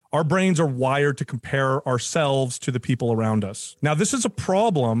Our brains are wired to compare ourselves to the people around us. Now, this is a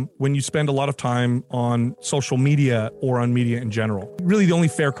problem when you spend a lot of time on social media or on media in general. Really, the only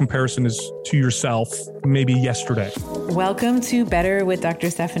fair comparison is to yourself, maybe yesterday. Welcome to Better with Dr.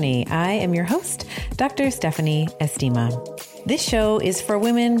 Stephanie. I am your host, Dr. Stephanie Estima. This show is for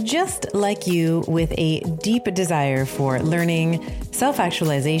women just like you with a deep desire for learning,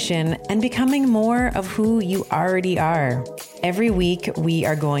 self-actualization, and becoming more of who you already are. Every week, we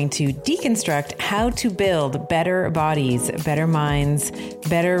are going to deconstruct how to build better bodies, better minds,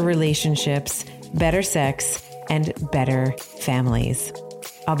 better relationships, better sex, and better families.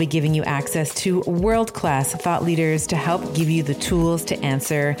 I'll be giving you access to world-class thought leaders to help give you the tools to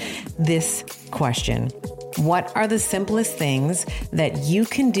answer this question. What are the simplest things that you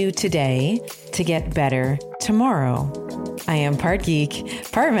can do today to get better tomorrow? I am part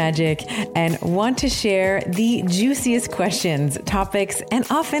geek, part magic, and want to share the juiciest questions, topics, and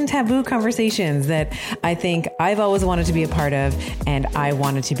often taboo conversations that I think I've always wanted to be a part of and I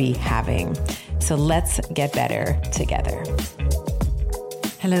wanted to be having. So let's get better together.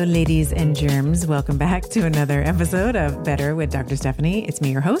 Hello, ladies and germs. Welcome back to another episode of Better with Dr. Stephanie. It's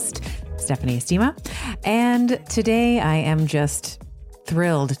me, your host, Stephanie Estima. And today I am just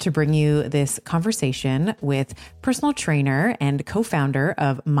thrilled to bring you this conversation with personal trainer and co-founder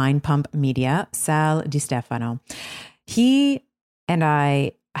of Mind Pump Media, Sal Di-Stefano. He and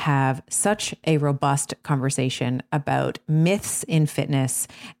I have such a robust conversation about myths in fitness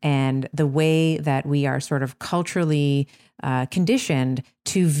and the way that we are sort of culturally conditioned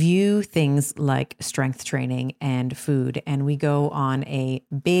to view things like strength training and food. And we go on a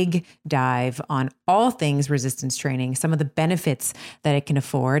big dive on all things resistance training, some of the benefits that it can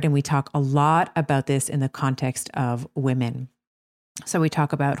afford. And we talk a lot about this in the context of women. So we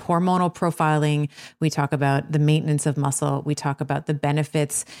talk about hormonal profiling, we talk about the maintenance of muscle, we talk about the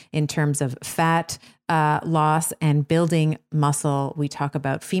benefits in terms of fat loss and building muscle. We talk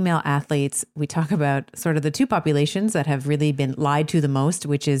about female athletes. We talk about sort of the two populations that have really been lied to the most,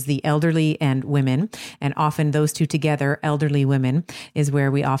 which is the elderly and women. And often those two together, elderly women, is where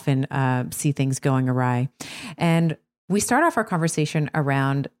we often see things going awry. And we start off our conversation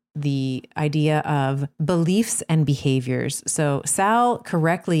around the idea of beliefs and behaviors. So Sal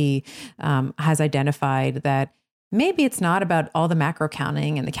correctly has identified that maybe it's not about all the macro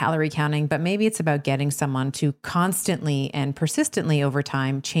counting and the calorie counting, but maybe it's about getting someone to constantly and persistently over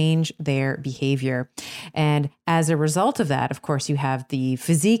time change their behavior. And as a result of that, of course, you have the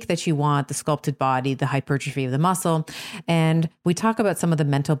physique that you want, the sculpted body, the hypertrophy of the muscle. And we talk about some of the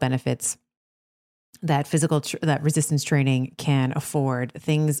mental benefits that that resistance training can afford,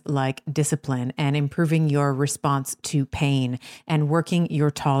 things like discipline and improving your response to pain and working your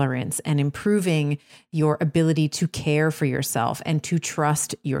tolerance and improving your ability to care for yourself and to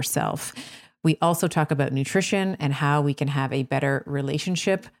trust yourself. We also talk about nutrition and how we can have a better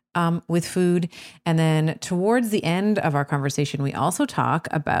relationship with food. And then towards the end of our conversation, we also talk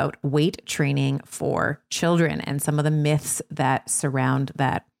about weight training for children and some of the myths that surround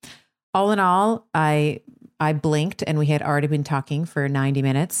that. All in all, I blinked and we had already been talking for 90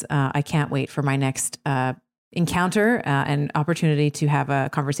 minutes. I can't wait for my next encounter and opportunity to have a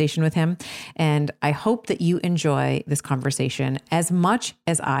conversation with him. And I hope that you enjoy this conversation as much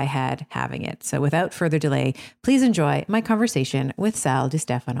as I had having it. So without further delay, please enjoy my conversation with Sal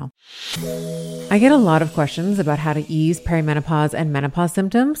Di-Stefano. I get a lot of questions about how to ease perimenopause and menopause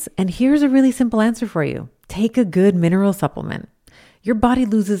symptoms. And here's a really simple answer for you. Take a good mineral supplement. Your body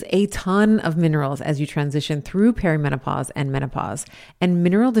loses a ton of minerals as you transition through perimenopause and menopause, and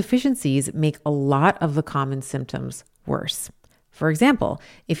mineral deficiencies make a lot of the common symptoms worse. For example,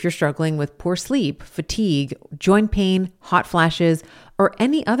 if you're struggling with poor sleep, fatigue, joint pain, hot flashes, or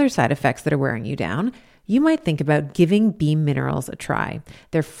any other side effects that are wearing you down, you might think about giving Beam Minerals a try.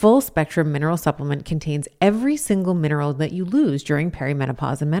 Their full spectrum mineral supplement contains every single mineral that you lose during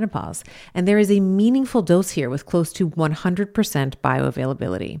perimenopause and menopause. And there is a meaningful dose here with close to 100%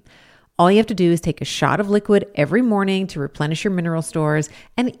 bioavailability. All you have to do is take a shot of liquid every morning to replenish your mineral stores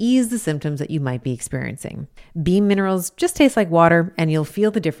and ease the symptoms that you might be experiencing. Beam Minerals just taste like water, and you'll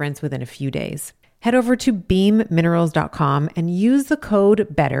feel the difference within a few days. Head over to beamminerals.com and use the code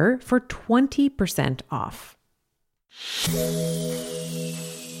BETTER for 20% off.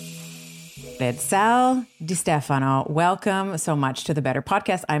 Sal Di-Stefano, welcome so much to the Better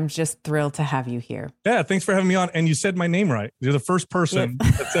Podcast. I'm just thrilled to have you here. Yeah, thanks for having me on. And you said my name right. You're the first person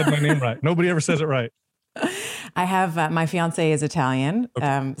that said my name right. Nobody ever says it right. I have, my fiance is Italian,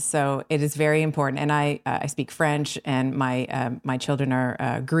 okay. So it is very important. And I speak French, and my children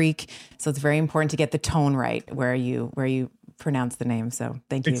are Greek. So it's very important to get the tone right where you pronounce the name. So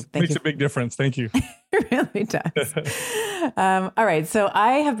thank you. Makes a big difference. Thank you. It really does. All right. So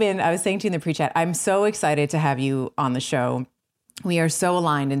I was saying to you in the pre-chat, I'm so excited to have you on the show. We are so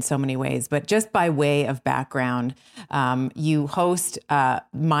aligned in so many ways, but just by way of background, you host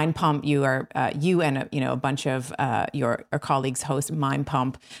Mind Pump. You and a bunch of your colleagues host Mind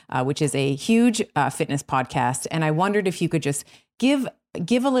Pump, which is a huge fitness podcast. And I wondered if you could just give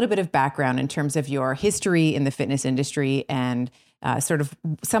a little bit of background in terms of your history in the fitness industry and sort of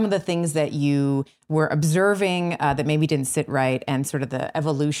some of the things that you were observing that maybe didn't sit right, and sort of the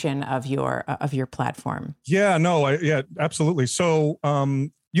evolution of your platform. Yeah, no, absolutely. So,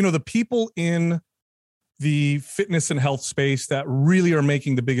 the people in the fitness and health space that really are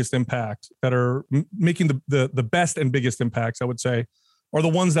making the biggest impact, that are making the best and biggest impacts, I would say, are the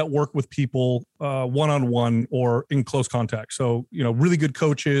ones that work with people one-on-one or in close contact. So, really good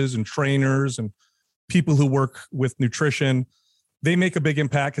coaches and trainers and people who work with nutrition. They make a big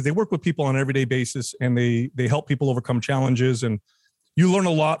impact because they work with people on an everyday basis, and they help people overcome challenges, and you learn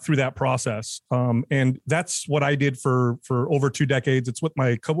a lot through that process. And that's what I did for over 2 decades. It's what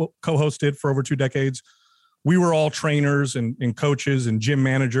my co-host did for over 2 decades. We were all trainers and coaches and gym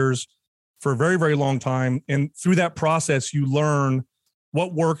managers for a very, very long time. And through that process, you learn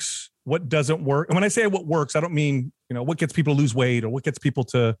what works, what doesn't work. And when I say what works, I don't mean, what gets people to lose weight or what gets people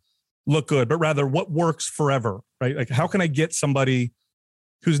to look good, but rather what works forever, right? Like, how can I get somebody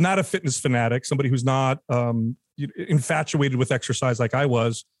who's not a fitness fanatic, somebody who's not infatuated with exercise like I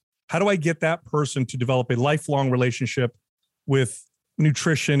was? How do I get that person to develop a lifelong relationship with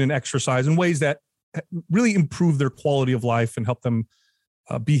nutrition and exercise in ways that really improve their quality of life and help them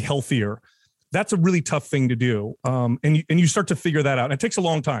be healthier? That's a really tough thing to do. And you start to figure that out. And it takes a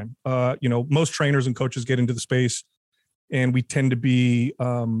long time. Most trainers and coaches get into the space, and we tend to be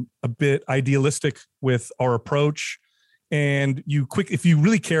a bit idealistic with our approach. And if you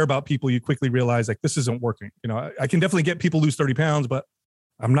really care about people, you quickly realize, like, this isn't working. I can definitely get people lose 30 pounds, but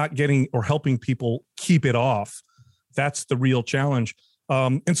I'm not getting or helping people keep it off. That's the real challenge.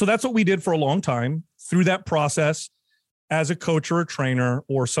 And so that's what we did for a long time. Through that process, as a coach or a trainer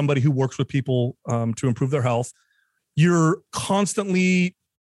or somebody who works with people to improve their health, you're constantly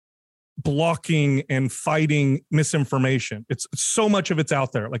blocking and fighting misinformation. It's so much of it's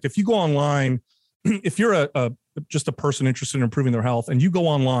out there. Like, if you go online, if you're just a person interested in improving their health, and you go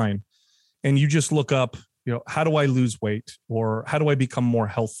online and you just look up, how do I lose weight, or how do I become more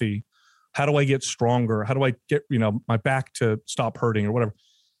healthy? How do I get stronger? How do I get, my back to stop hurting or whatever?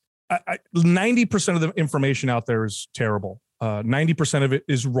 90% of the information out there is terrible. 90% of it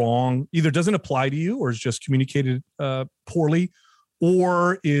is wrong. Either doesn't apply to you, or is just communicated poorly,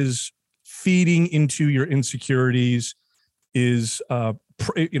 or is feeding into your insecurities, is,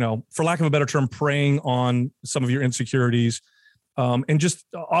 for lack of a better term, preying on some of your insecurities, and just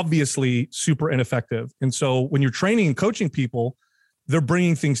obviously super ineffective. And so when you're training and coaching people, they're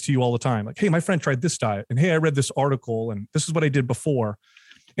bringing things to you all the time. Like, hey, my friend tried this diet, and hey, I read this article, and this is what I did before.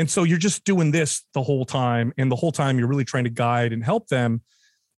 And so you're just doing this the whole time. And the whole time you're really trying to guide and help them.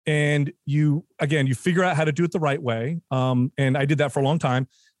 And you figure out how to do it the right way. And I did that for a long time.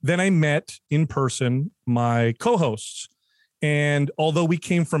 Then I met in person my co-hosts. And although we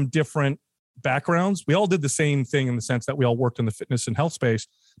came from different backgrounds, we all did the same thing in the sense that we all worked in the fitness and health space,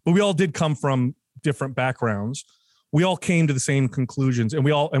 but we all did come from different backgrounds. We all came to the same conclusions, and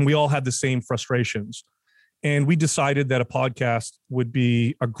we all had the same frustrations. And we decided that a podcast would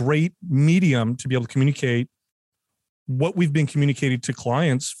be a great medium to be able to communicate what we've been communicating to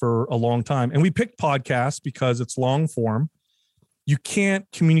clients for a long time. And we picked podcasts because it's long form. You can't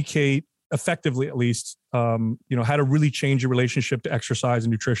communicate effectively, at least, how to really change your relationship to exercise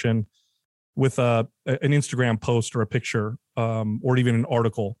and nutrition with an Instagram post or a picture, or even an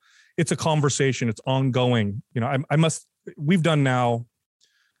article. It's a conversation. It's ongoing. We've done now,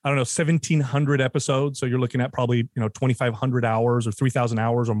 1,700 episodes. So you're looking at probably, 2,500 hours or 3,000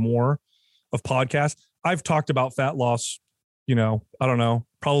 hours or more of podcasts. I've talked about fat loss,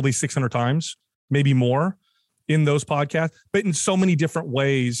 probably 600 times, maybe more in those podcasts, but in so many different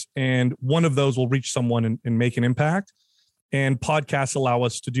ways. And one of those will reach someone and make an impact. And podcasts allow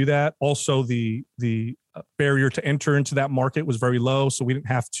us to do that. Also, the barrier to enter into that market was very low. So we didn't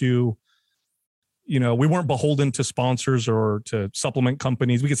have to, we weren't beholden to sponsors or to supplement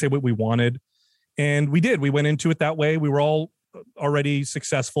companies. We could say what we wanted. And we did. We went into it that way. We were all already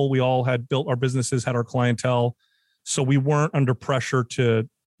successful. We all had built our businesses, had our clientele. So we weren't under pressure to,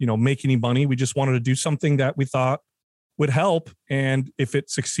 make any money. We just wanted to do something that we thought would help. And if it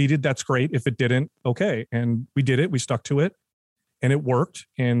succeeded, that's great. If it didn't, okay. And we did it. We stuck to it, and it worked,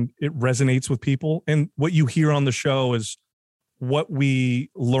 and it resonates with people. And what you hear on the show is what we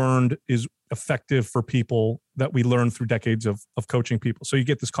learned is effective for people that we learned through decades of coaching people. So you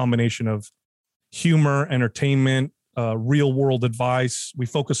get this combination of humor, entertainment, real world advice. We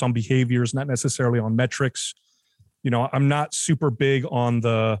focus on behaviors, not necessarily on metrics. I'm not super big on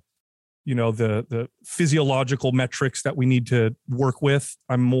the physiological metrics that we need to work with.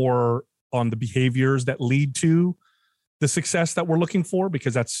 I'm more on the behaviors that lead to the success that we're looking for,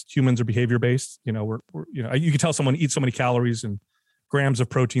 because that's humans are behavior based. You can tell someone eat so many calories and grams of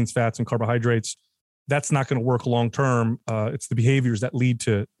proteins, fats, and carbohydrates. That's not going to work long term. It's the behaviors that lead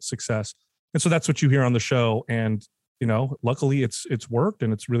to success. And so that's what you hear on the show. And, luckily it's worked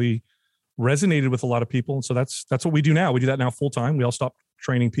and it's really resonated with a lot of people. And so that's what we do now. We do that now full time. We all stopped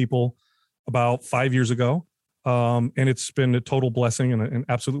training people about 5 years ago. And it's been a total blessing and an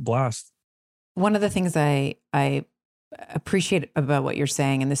absolute blast. One of the things I appreciate about what you're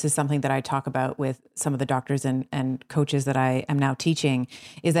saying, and this is something that I talk about with some of the doctors and coaches that I am now teaching,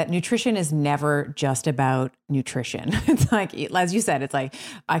 is that nutrition is never just about nutrition. It's like, as you said, it's like,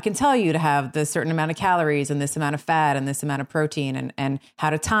 I can tell you to have this certain amount of calories and this amount of fat and this amount of protein and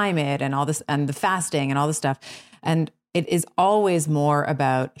how to time it and all this and the fasting and all this stuff. And it is always more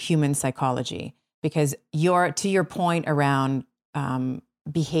about human psychology, because to your point around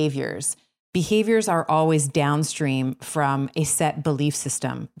behaviors are always downstream from a set belief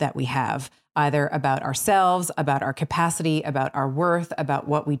system that we have, either about ourselves, about our capacity, about our worth, about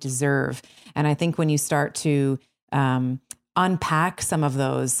what we deserve. And I think when you start to unpack some of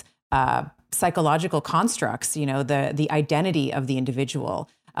those psychological constructs, the identity of the individual,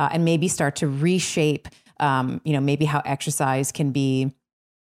 and maybe start to reshape, maybe how exercise can be.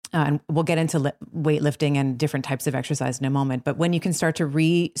 And we'll get into weightlifting and different types of exercise in a moment. But when you can start to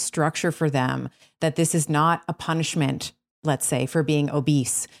restructure for them that this is not a punishment, let's say, for being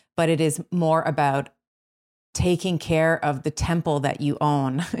obese, but it is more about taking care of the temple that you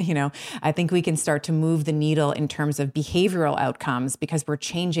own, I think we can start to move the needle in terms of behavioral outcomes, because we're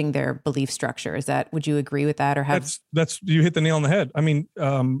changing their belief structure. Would you agree with that, or have? That's you hit the nail on the head. I mean,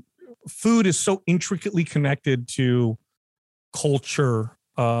 food is so intricately connected to culture.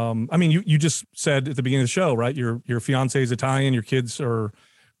 You just said at the beginning of the show, right? Your fiance is Italian, your kids are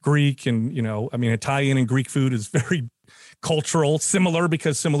Greek, and Italian and Greek food is very cultural, similar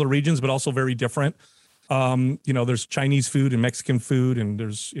because similar regions, but also very different. There's Chinese food and Mexican food, and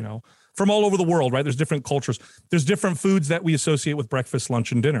there's from all over the world, right? There's different cultures. There's different foods that we associate with breakfast,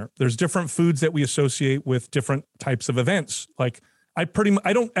 lunch, and dinner. There's different foods that we associate with different types of events. Like I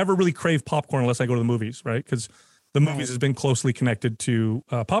don't ever really crave popcorn unless I go to the movies, right? Because the movies has been closely connected to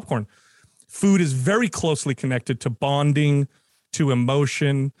popcorn. Food is very closely connected to bonding, to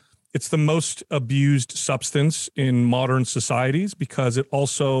emotion. It's the most abused substance in modern societies because it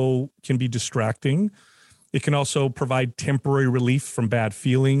also can be distracting. It can also provide temporary relief from bad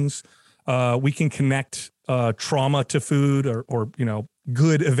feelings. We can connect trauma to food or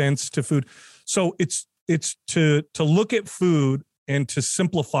good events to food. So it's to look at food and to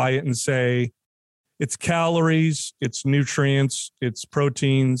simplify it and say, it's calories, it's nutrients, it's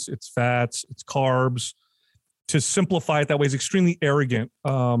proteins, it's fats, it's carbs. To simplify it that way is extremely arrogant.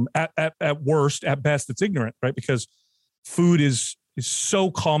 At worst, at best, it's ignorant, right? Because food is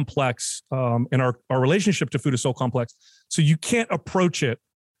so complex, and our relationship to food is so complex. So you can't approach it.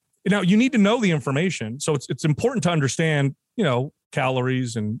 Now, you need to know the information. So it's important to understand,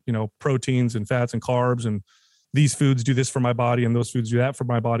 calories and, proteins and fats and carbs, and these foods do this for my body and those foods do that for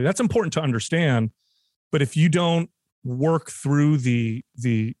my body. That's important to understand. But if you don't work through the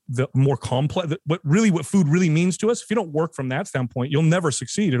more complex, what food really means to us, if you don't work from that standpoint, you'll never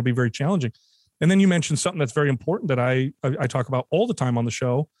succeed. It'll be very challenging. And then you mentioned something that's very important that I talk about all the time on the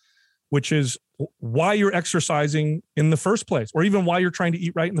show, which is why you're exercising in the first place, or even why you're trying to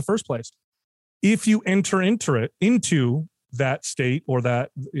eat right in the first place. If you enter into that state or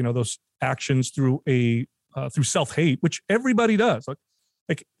that, those actions through through self-hate, which everybody does,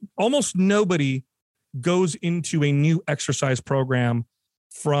 like almost nobody goes into a new exercise program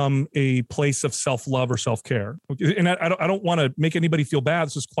from a place of self-love or self-care. And I don't want to make anybody feel bad.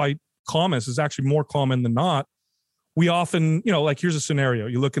 This is quite common. This is actually more common than not. We often, like here's a scenario.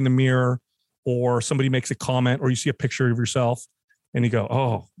 You look in the mirror or somebody makes a comment or you see a picture of yourself and you go,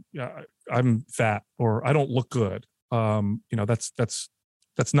 oh, yeah, I'm fat or I don't look good.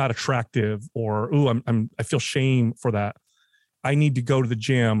 That's not attractive, or, ooh, I feel shame for that. I need to go to the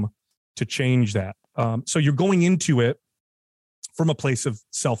gym to change that. So you're going into it from a place of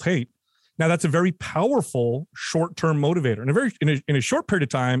self-hate. Now that's a very powerful short-term motivator. And in a short period of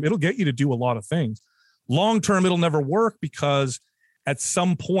time, it'll get you to do a lot of things. Long-term, it'll never work because at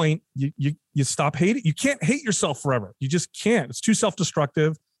some point you stop hating. You can't hate yourself forever. You just can't. It's too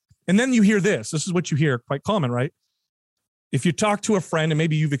self-destructive. And then you hear this. This is what you hear, quite common, right? If you talk to a friend, and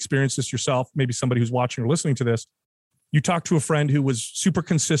maybe you've experienced this yourself, maybe somebody who's watching or listening to this, you talk to a friend who was super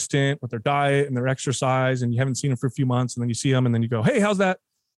consistent with their diet and their exercise, and you haven't seen them for a few months, and then you see them, and then you go, hey, how's that?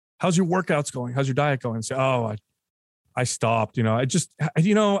 How's your workouts going? How's your diet going? And say, oh, I stopped. I just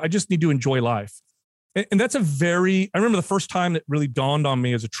need to enjoy life. And that's I remember the first time that really dawned on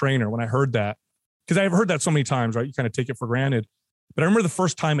me as a trainer when I heard that, because I've heard that so many times, right? You kind of take it for granted. But I remember the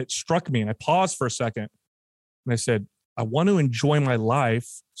first time it struck me, and I paused for a second, and I said, I want to enjoy my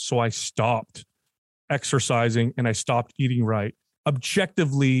life. So I stopped exercising and I stopped eating right.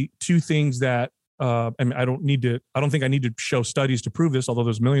 Objectively, two things that, I don't think I need to show studies to prove this, although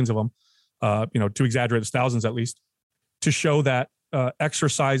there's millions of them, to exaggerate, it's thousands at least, to show that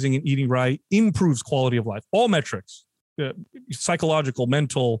exercising and eating right improves quality of life. All metrics, psychological,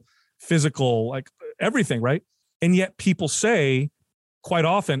 mental, physical, like everything, right? And yet people say quite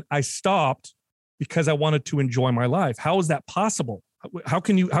often, I stopped because I wanted to enjoy my life. How is that possible? How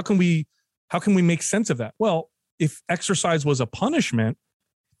can we make sense of that? Well, if exercise was a punishment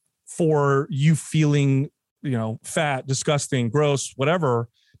for you feeling, fat, disgusting, gross, whatever,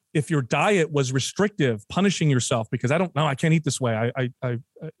 if your diet was restrictive, punishing yourself because I can't eat this way.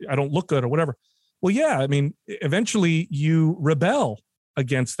 I don't look good or whatever. Well, yeah, eventually you rebel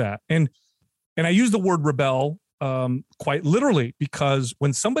against that. And I use the word rebel quite literally, because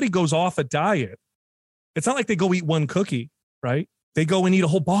when somebody goes off a diet, it's not like they go eat one cookie, right? They go and eat a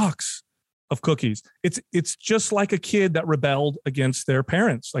whole box of cookies. It's just like a kid that rebelled against their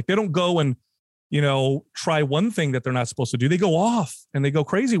parents. Like they don't go and, try one thing that they're not supposed to do. They go off and they go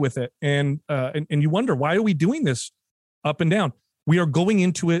crazy with it. And you wonder, why are we doing this up and down? We are going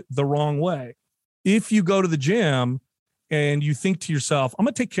into it the wrong way. If you go to the gym and you think to yourself, I'm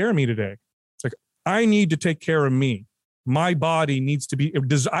going to take care of me today. It's like, I need to take care of me. My body needs to be,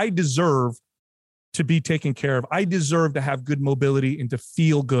 I deserve to be taken care of. I deserve to have good mobility and to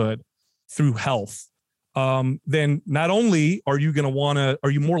feel good through health. Then not only are you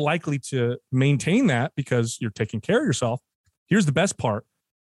more likely to maintain that because you're taking care of yourself. Here's the best part.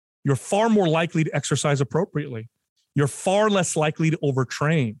 You're far more likely to exercise appropriately. You're far less likely to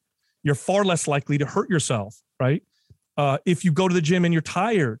overtrain. You're far less likely to hurt yourself, right? If you go to the gym and you're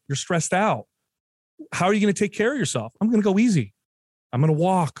tired, you're stressed out, how are you going to take care of yourself? I'm going to go easy. I'm going to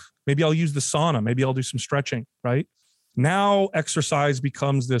walk. Maybe I'll use the sauna. Maybe I'll do some stretching, right? Now exercise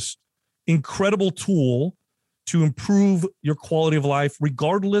becomes this incredible tool to improve your quality of life,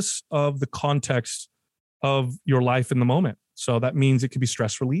 regardless of the context of your life in the moment. So that means it could be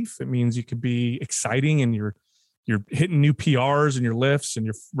stress relief. It means you could be exciting and you're hitting new PRs in your lifts and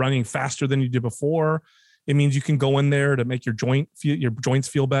you're running faster than you did before. It means you can go in there to make your joints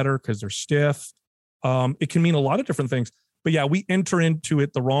feel better because they're stiff. It can mean a lot of different things. But yeah, we enter into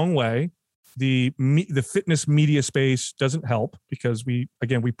it the wrong way. The fitness media space doesn't help because we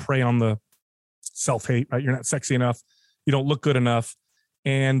prey on the self-hate, right? You're not sexy enough. You don't look good enough.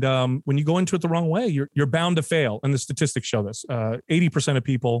 And when you go into it the wrong way, you're bound to fail. And the statistics show this. 80% of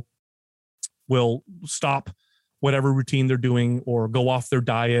people will stop whatever routine they're doing or go off their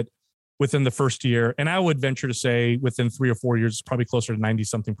diet within the first year. And I would venture to say within 3 or 4 years, it's probably closer to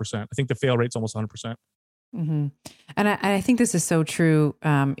 90-something%. I think the fail rate's almost 100%. Mm-hmm. And I think this is so true.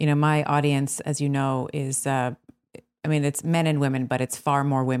 My audience, as you know, is, it's men and women, but it's far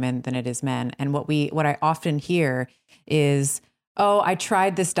more women than it is men. And what I often hear is, oh, I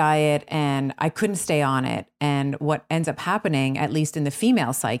tried this diet and I couldn't stay on it. And what ends up happening, at least in the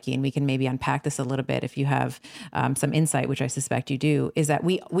female psyche, and we can maybe unpack this a little bit if you have some insight, which I suspect you do, is that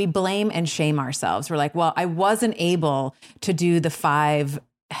we blame and shame ourselves. We're like, well, I wasn't able to do the 5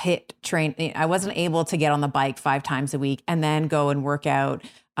 HIIT train. I wasn't able to get on the bike 5 times a week and then go and work out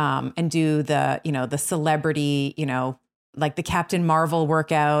and do the celebrity, like the Captain Marvel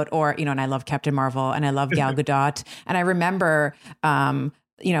workout or, and I love Captain Marvel and I love Gal Gadot. And I remember, when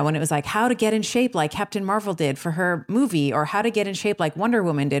it was like how to get in shape like Captain Marvel did for her movie or how to get in shape like Wonder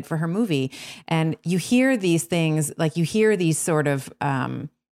Woman did for her movie. And you hear these things, like you hear these sort of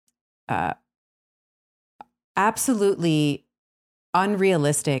absolutely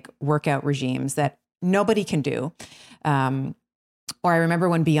unrealistic workout regimes that nobody can do. Or I remember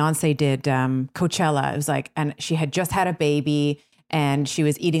when Beyonce did Coachella, it was like, and she had just had a baby and she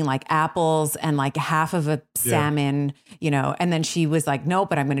was eating like apples and like half of a salmon, and then she was like, no,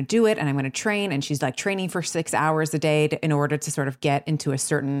 but I'm going to do it and I'm going to train. And she's like training for 6 hours a day in order to sort of get into a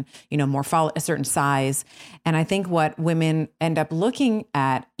certain, a certain size. And I think what women end up looking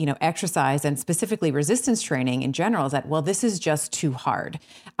at, exercise and specifically resistance training in general is that, well, this is just too hard.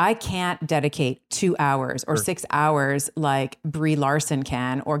 I can't dedicate 2 hours or 6 hours like Brie Larson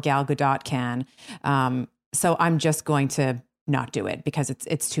can or Gal Gadot can. So I'm just going to not do it because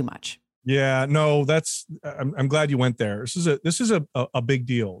it's too much. Yeah, no, I'm glad you went there. This is a big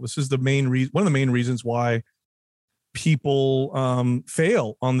deal. This is the main reason, one of the main reasons why people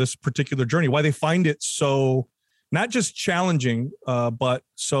fail on this particular journey, why they find it so not just challenging, but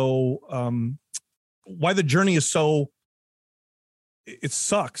so why the journey is so, it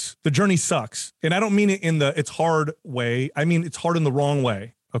sucks. The journey sucks. And I don't mean it in the it's hard way. I mean, it's hard in the wrong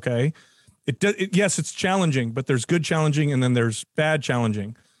way. Okay. Yes, it's challenging, but there's good challenging and then there's bad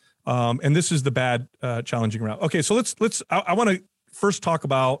challenging. And this is the bad challenging route. Okay. So I want to first talk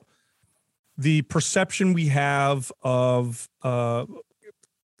about the perception we have of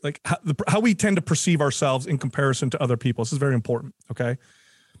like how we tend to perceive ourselves in comparison to other people. This is very important. Okay.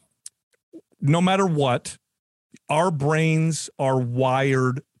 No matter what, our brains are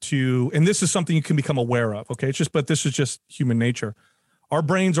wired to, and this is something you can become aware of. Okay. But this is just human nature. Our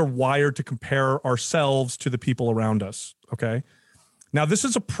brains are wired to compare ourselves to the people around us. Okay. Now, this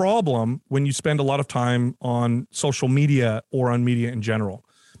is a problem when you spend a lot of time on social media or on media in general.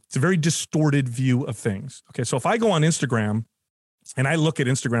 It's a very distorted view of things. Okay. So if I go on Instagram and I look at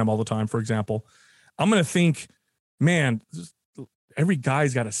Instagram all the time, for example, I'm going to think, man, every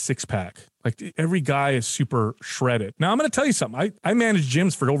guy's got a six pack. Like every guy is super shredded. Now I'm going to tell you something. I managed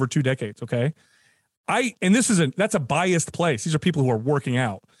gyms for over 2 decades. Okay. That's a biased place. These are people who are working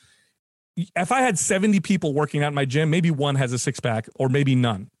out. If I had 70 people working out in my gym, maybe one has a six pack or maybe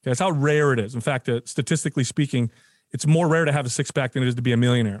none. That's how rare it is. In fact, statistically speaking, it's more rare to have a six pack than it is to be a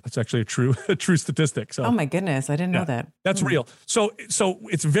millionaire. That's actually a true statistic. So, oh my goodness, I didn't know that. That's real. So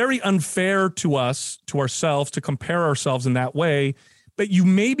it's very unfair to us, to ourselves, to compare ourselves in that way. But you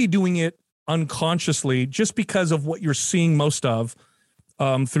may be doing it unconsciously just because of what you're seeing most of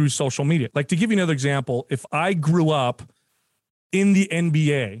through social media. Like, to give you another example, if I grew up in the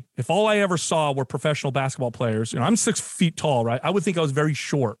NBA, if all I ever saw were professional basketball players, I'm 6 feet tall, right? I would think I was very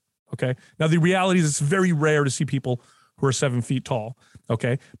short. Okay. Now the reality is it's very rare to see people who are 7 feet tall.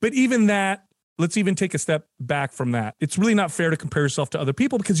 Okay. But even that, let's even take a step back from that. It's really not fair to compare yourself to other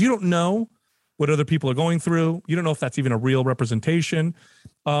people because you don't know what other people are going through. You don't know if that's even a real representation.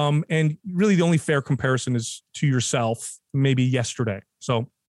 And really the only fair comparison is to yourself, maybe yesterday. So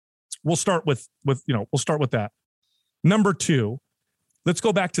we'll start with that. Number 2, let's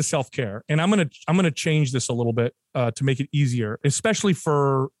go back to self-care. And I'm going to change this a little bit to make it easier, especially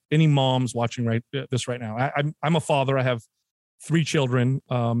for any moms watching this right now. I'm a father. I have 3 children.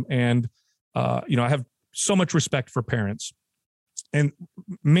 And I have so much respect for parents. And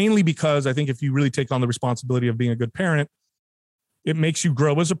mainly because I think if you really take on the responsibility of being a good parent, it makes you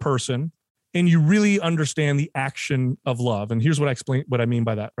grow as a person and you really understand the action of love. And here's what I mean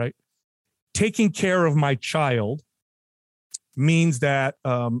by that, right? Taking care of my child means that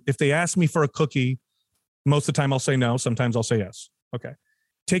if they ask me for a cookie, most of the time I'll say no. Sometimes I'll say yes. Okay.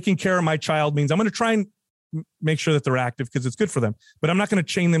 Taking care of my child means I'm going to try and make sure that they're active because it's good for them, but I'm not going to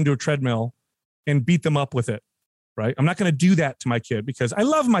chain them to a treadmill and beat them up with it. Right. I'm not going to do that to my kid because I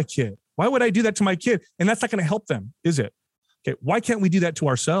love my kid. Why would I do that to my kid? And that's not going to help them, is it? Okay. Why can't we do that to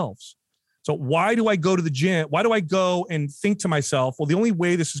ourselves? So why do I go to the gym? Why do I go and think to myself, well, the only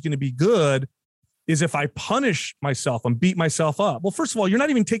way this is going to be good is if I punish myself and beat myself up. Well, first of all, you're not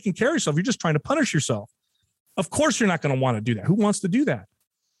even taking care of yourself. You're just trying to punish yourself. Of course, you're not going to want to do that. Who wants to do that?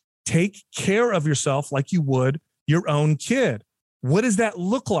 Take care of yourself like you would your own kid. What does that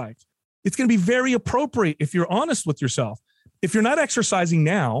look like? It's going to be very appropriate if you're honest with yourself. If you're not exercising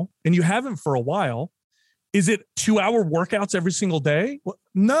now and you haven't for a while, is it 2-hour workouts every single day? Well,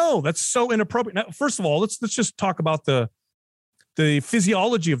 no, that's so inappropriate. Now, first of all, let's just talk about the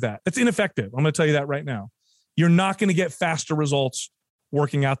physiology of that. That's ineffective. I'm going to tell you that right now. You're not going to get faster results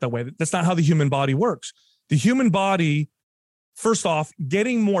working out that way. That's not how the human body works. The human body, first off,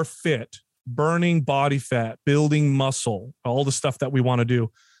 getting more fit, burning body fat, building muscle, all the stuff that we want to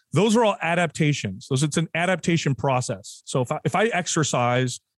do. Those are all adaptations. It's an adaptation process. So if I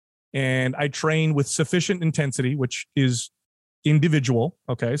exercise and I train with sufficient intensity, which is individual,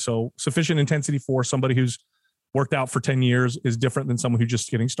 okay, so sufficient intensity for somebody who's worked out for 10 years is different than someone who's just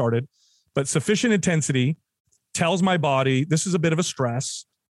getting started. But sufficient intensity tells my body this is a bit of a stress.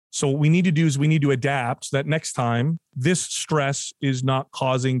 So what we need to do is we need to adapt so that next time this stress is not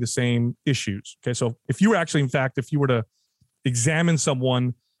causing the same issues. Okay. So if you were actually, in fact, if you were to examine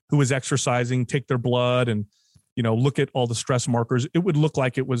someone who was exercising, take their blood and, look at all the stress markers, it would look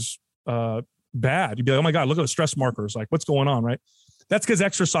like it was bad. You'd be like, oh my God, look at the stress markers. Like, what's going on, right? That's because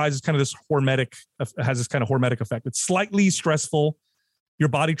exercise is kind of this has this kind of hormetic effect. It's slightly stressful. Your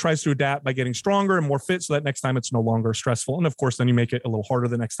body tries to adapt by getting stronger and more fit so that next time it's no longer stressful. And of course, then you make it a little harder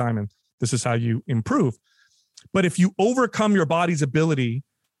the next time. And this is how you improve. But if you overcome your body's ability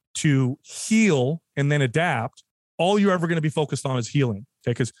to heal and then adapt, all you're ever going to be focused on is healing.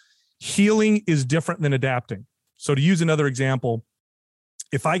 Okay. Because healing is different than adapting. So to use another example,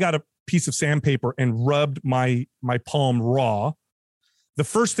 if I got a piece of sandpaper and rubbed my palm raw, the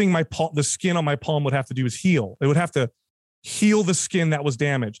first thing the skin on my palm would have to do is heal. It would have to heal the skin that was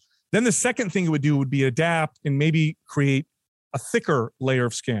damaged. Then the second thing it would do would be adapt and maybe create a thicker layer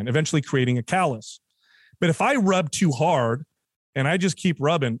of skin, eventually creating a callus. But if I rub too hard and I just keep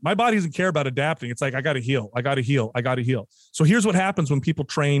rubbing, my body doesn't care about adapting. It's like, I got to heal. I got to heal. I got to heal. So here's what happens when people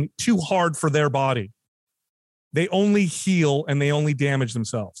train too hard for their body. They only heal and they only damage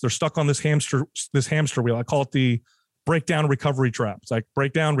themselves. They're stuck on this hamster wheel. I call it the breakdown recovery trap. It's like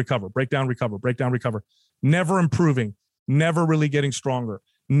break down, recover, break down, recover, break down, recover. Never improving, never really getting stronger,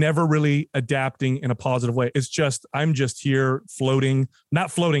 never really adapting in a positive way. It's just, I'm just here staying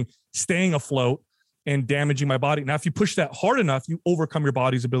afloat and damaging my body. Now, if you push that hard enough, you overcome your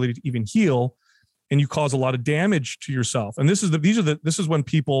body's ability to even heal and you cause a lot of damage to yourself. And this is when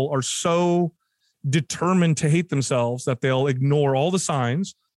people are so determined to hate themselves that they'll ignore all the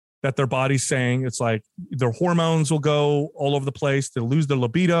signs that their body's saying. It's like their hormones will go all over the place. They'll lose their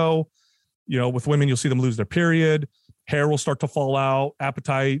libido. With women, you'll see them lose their period. Hair will start to fall out.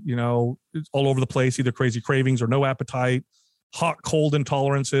 Appetite, all over the place, either crazy cravings or no appetite, hot, cold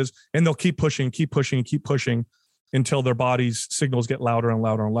intolerances. And they'll keep pushing until their body's signals get louder and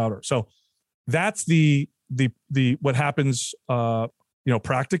louder and louder. So that's the what happens,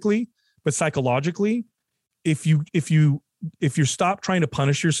 practically. But psychologically, if you stop trying to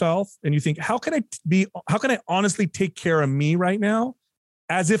punish yourself and you think, how can I honestly take care of me right now,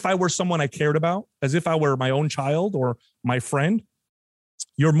 as if I were someone I cared about, as if I were my own child or my friend,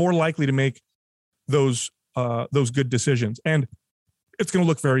 you're more likely to make those good decisions. And it's going to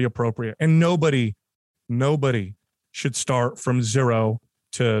look very appropriate. And nobody should start from 0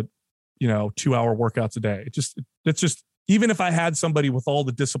 to 2-hour workouts a day. It's just even if I had somebody with all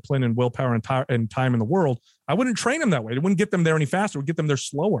the discipline and willpower and time in the world, I wouldn't train them that way. It wouldn't get them there any faster. It would get them there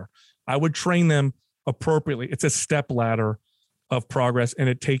slower. I would train them appropriately. It's a step ladder of progress, and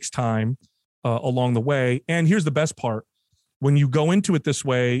it takes time along the way. And here's the best part. When you go into it this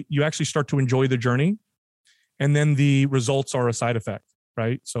way, you actually start to enjoy the journey, and then the results are a side effect,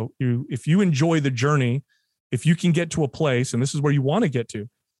 right? So if you enjoy the journey, if you can get to a place, and this is where you want to get to,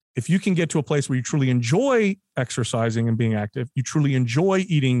 if you can get to a place where you truly enjoy exercising and being active, you truly enjoy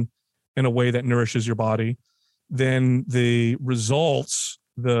eating in a way that nourishes your body, then the results,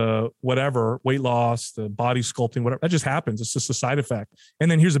 the whatever, weight loss, the body sculpting, whatever, that just happens. It's just a side effect. And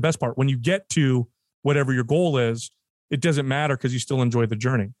then here's the best part. When you get to whatever your goal is, it doesn't matter because you still enjoy the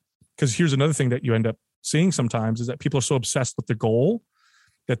journey. Because here's another thing that you end up seeing sometimes is that people are so obsessed with the goal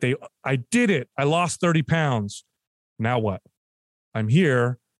that I did it. I lost 30 pounds. Now what? I'm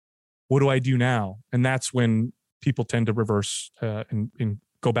here. What do I do now? And that's when people tend to reverse and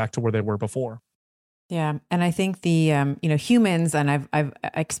go back to where they were before. Yeah. And I think the, humans, and I've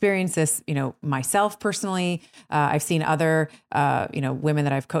experienced this, myself personally, I've seen other, women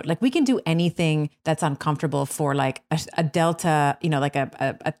that I've coached, like we can do anything that's uncomfortable for like a delta, like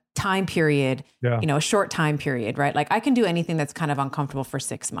a time period, a short time period, right? Like I can do anything that's kind of uncomfortable for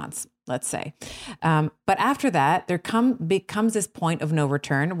 6 months, let's say. But after that, becomes this point of no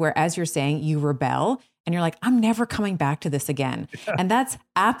return where, as you're saying, you rebel. And you're like, I'm never coming back to this again. Yeah. And that's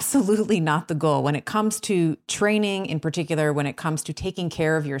absolutely not the goal. When it comes to training in particular, when it comes to taking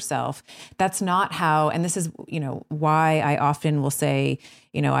care of yourself, that's not how, and this is, why I often will say,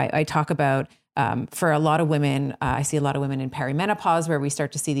 I talk about, for a lot of women, I see a lot of women in perimenopause where we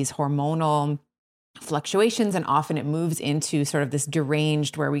start to see these hormonal fluctuations, and often it moves into sort of this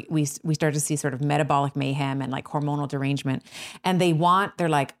deranged where we start to see sort of metabolic mayhem and like hormonal derangement. And they're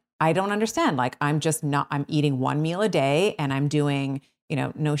like, I don't understand. Like, I'm eating one meal a day and I'm doing,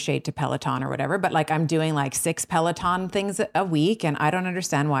 no shade to Peloton or whatever, but like I'm doing like 6 Peloton things a week and I don't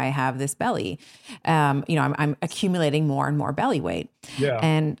understand why I have this belly. I'm accumulating more and more belly weight. Yeah.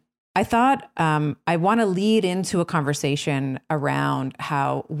 And I thought I want to lead into a conversation around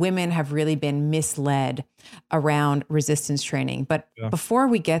how women have really been misled around resistance training. But before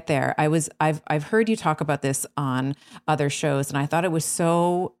we get there, I've heard you talk about this on other shows, and I thought it was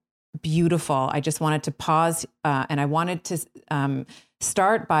so beautiful. I just wanted to pause and I wanted to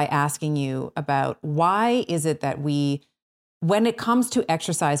start by asking you about why is it that when it comes to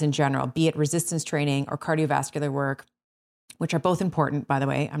exercise in general, be it resistance training or cardiovascular work, which are both important, by the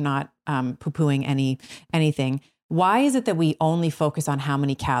way, I'm not poo-pooing anything. Why is it that we only focus on how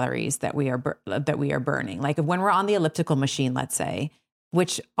many calories that we are burning? Like when we're on the elliptical machine, let's say,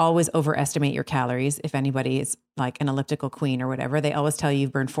 which always overestimate your calories. If anybody is like an elliptical queen or whatever, they always tell you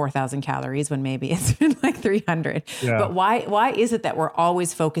you've burned 4,000 calories when maybe it's been like 300. Yeah. But why is it that we're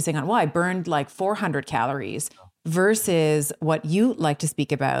always focusing on, well, I burned like 400 calories versus what you like to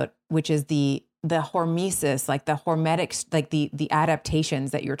speak about, which is the hormesis, like the hormetics, like the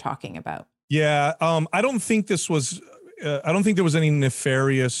adaptations that you're talking about? Yeah. I don't think there was any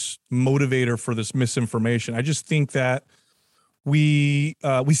nefarious motivator for this misinformation. I just think that we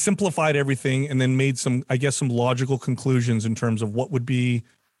simplified everything and then made some logical conclusions in terms of what would be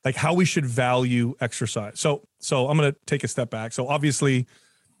like how we should value exercise. So I'm going to take a step back. So obviously,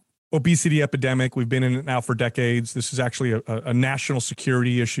 obesity epidemic, we've been in it now for decades. This is actually a national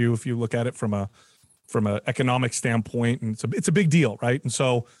security issue if you look at it from a economic standpoint, and it's a big deal, right? And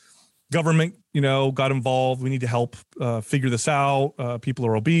so government, got involved. We need to help figure this out. People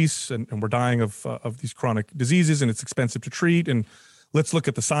are obese and we're dying of these chronic diseases, and it's expensive to treat. And let's look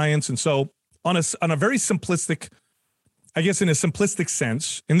at the science. And so on a very simplistic, I guess in a simplistic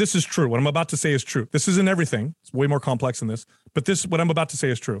sense, and this is true, what I'm about to say is true. This isn't everything. It's way more complex than this, but what I'm about to say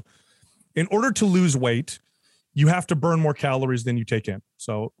is true. In order to lose weight, you have to burn more calories than you take in.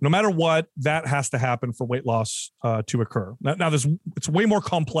 So no matter what, that has to happen for weight loss to occur. Now it's way more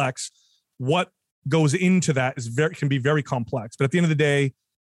complex. What goes into that can be very complex. But at the end of the day,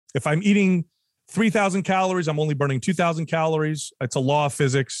 if I'm eating 3,000 calories, I'm only burning 2,000 calories. It's a law of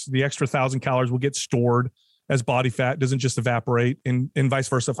physics. The extra 1,000 calories will get stored as body fat. It doesn't just evaporate, and vice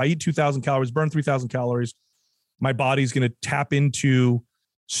versa. If I eat 2,000 calories, burn 3,000 calories, my body's going to tap into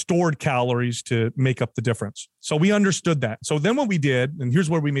stored calories to make up the difference. So we understood that. So then what we did, and here's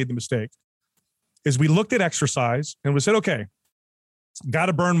where we made the mistake, is we looked at exercise and we said, okay, got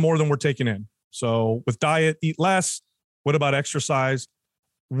to burn more than we're taking in. So with diet, eat less. What about exercise?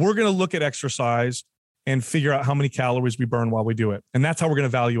 We're going to look at exercise and figure out how many calories we burn while we do it. And that's how we're going to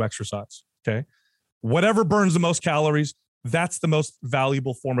value exercise. Okay. Whatever burns the most calories, that's the most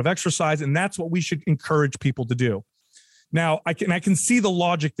valuable form of exercise. And that's what we should encourage people to do. Now, I can see the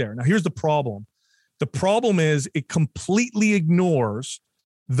logic there. Now, here's the problem. The problem is it completely ignores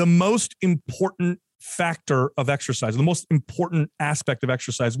the most important factor of exercise, the most important aspect of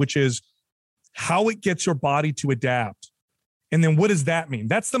exercise, which is how it gets your body to adapt. And then what does that mean?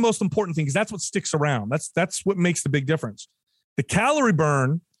 That's the most important thing, because that's what sticks around. That's what makes the big difference. The calorie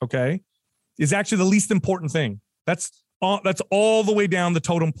burn, okay, is actually the least important thing. That's all the way down the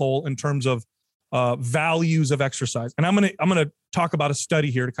totem pole in terms of values of exercise. And I'm gonna talk about a study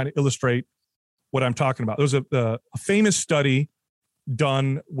here to kind of illustrate what I'm talking about. There was a famous study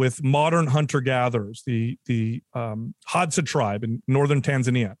done with modern hunter-gatherers, the Hadza tribe in northern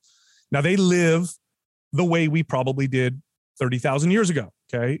Tanzania. Now they live the way we probably did 30,000 years ago.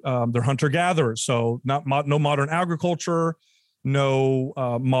 Okay, they're hunter-gatherers, so no modern agriculture, no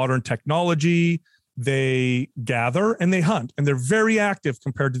modern technology. They gather and they hunt, and they're very active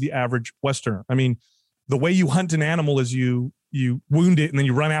compared to the average Westerner. I mean, the way you hunt an animal is you wound it and then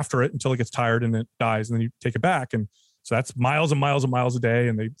you run after it until it gets tired and it dies, and then you take it back. And so that's miles and miles and miles a day,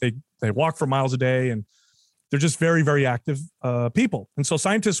 and they walk for miles a day, and they're just very, very active people. And so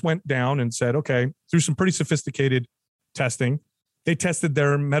scientists went down and said, okay, through some pretty sophisticated testing, they tested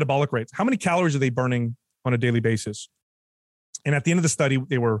their metabolic rates. How many calories are they burning on a daily basis? And at the end of the study,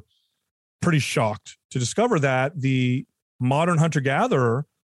 they were pretty shocked to discover that the modern hunter-gatherer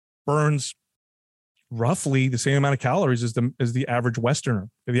burns roughly the same amount of calories as the average Westerner,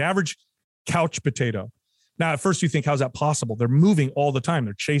 the average couch potato. Now, at first you think, how's that possible? They're moving all the time.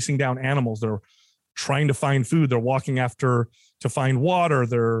 They're chasing down animals. They're trying to find food. They're walking after to find water.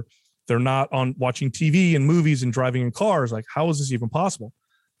 They're not on watching TV and movies and driving in cars. Like, how is this even possible?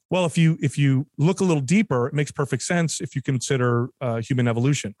 Well, if you look a little deeper, it makes perfect sense if you consider human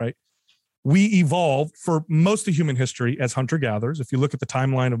evolution, right? We evolved for most of human history as hunter-gatherers. If you look at the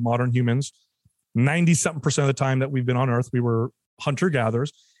timeline of modern humans, 90-something% of the time that we've been on Earth, we were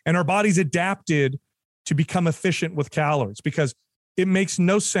hunter-gatherers, and our bodies adapted to become efficient with calories, because it makes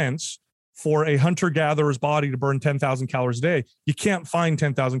no sense for a hunter-gatherer's body to burn 10,000 calories a day. You can't find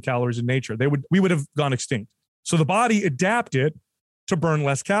 10,000 calories in nature. We would have gone extinct. So the body adapted to burn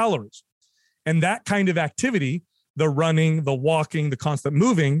less calories. And that kind of activity, the running, the walking, the constant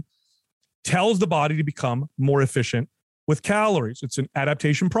moving, tells the body to become more efficient with calories. It's an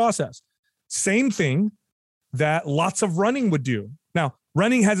adaptation process. Same thing that lots of running would do. Now,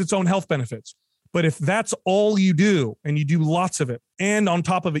 running has its own health benefits, but if that's all you do and you do lots of it, and on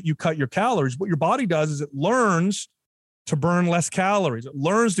top of it, you cut your calories, what your body does is it learns to burn less calories. It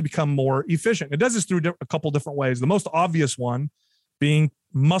learns to become more efficient. It does this through a couple different ways. The most obvious one being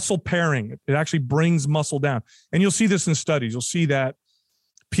muscle pairing. It actually brings muscle down. And you'll see this in studies. You'll see that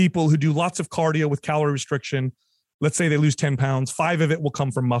people who do lots of cardio with calorie restriction, let's say they lose 10 pounds, 5 of it will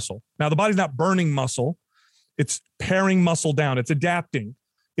come from muscle. Now, the body's not burning muscle. It's paring muscle down. It's adapting.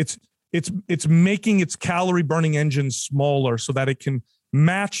 It's making its calorie burning engine smaller so that it can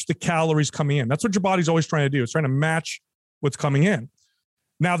match the calories coming in. That's what your body's always trying to do. It's trying to match what's coming in.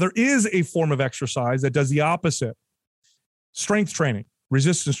 Now, there is a form of exercise that does the opposite. Strength training,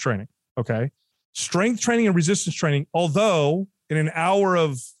 resistance training, okay? Strength training and resistance training, although in an hour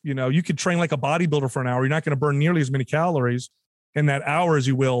of, you could train like a bodybuilder for an hour, you're not going to burn nearly as many calories in that hour as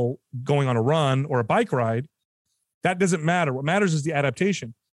you will going on a run or a bike ride. That doesn't matter. What matters is the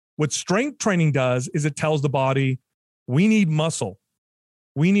adaptation. What strength training does is it tells the body, we need muscle.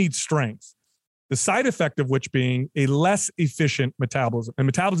 We need strength. The side effect of which being a less efficient metabolism, and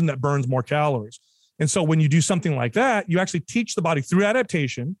metabolism that burns more calories. And so when you do something like that, you actually teach the body through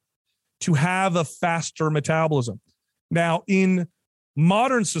adaptation to have a faster metabolism. Now, in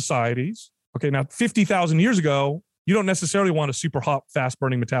modern societies, okay, now 50,000 years ago, you don't necessarily want a super hot, fast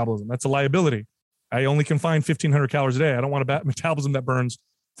burning metabolism. That's a liability. I only can find 1,500 calories a day. I don't want a metabolism that burns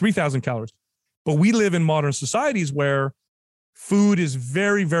 3,000 calories. But we live in modern societies where food is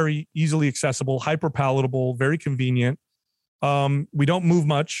very, very easily accessible, hyper palatable, very convenient. We don't move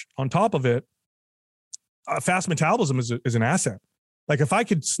much on top of it. Fast metabolism is an asset. Like if I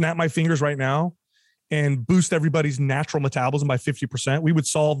could snap my fingers right now and boost everybody's natural metabolism by 50%, we would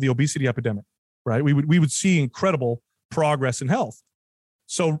solve the obesity epidemic, right? We would see incredible progress in health.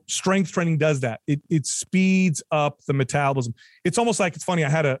 So strength training does that. It speeds up the metabolism. It's almost like, it's funny. I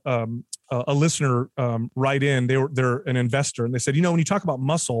had a listener write in. They're an investor, and they said, when you talk about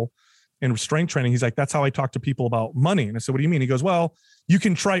muscle and strength training, he's like, that's how I talk to people about money. And I said, what do you mean? He goes, well, you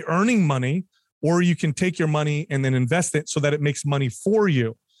can try earning money, or you can take your money and then invest it so that it makes money for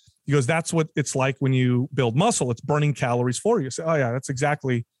you. He goes, that's what it's like when you build muscle. It's burning calories for you. So, oh yeah, that's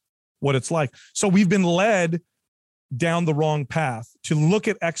exactly what it's like. So we've been led down the wrong path to look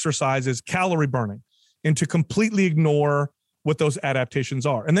at exercise as calorie burning and to completely ignore what those adaptations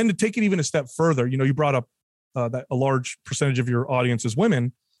are. And then to take it even a step further, you brought up that a large percentage of your audience is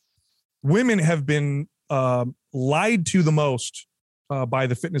women. Women have been lied to the most by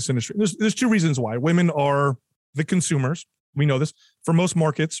the fitness industry. There's 2 reasons why. Women are the consumers. We know this. For most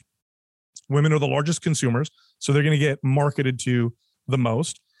markets, women are the largest consumers, so they're going to get marketed to the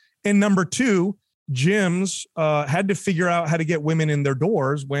most. And number 2, gyms had to figure out how to get women in their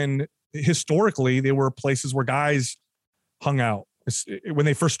doors when historically they were places where guys hung out when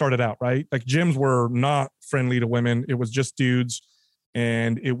they first started out, right? Like gyms were not friendly to women. It was just dudes.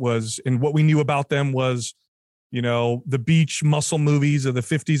 And what we knew about them was, the beach muscle movies of the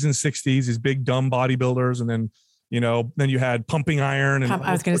 50s and 60s, these big dumb bodybuilders. And then, then you had Pumping Iron. And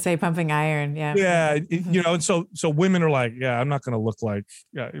I was going to say Pumping Iron. Yeah. Yeah. And so women are like, yeah, I'm not trying to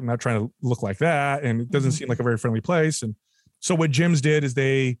look like that. And it doesn't seem like a very friendly place. And so what gyms did is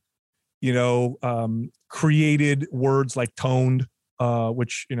they, created words like toned,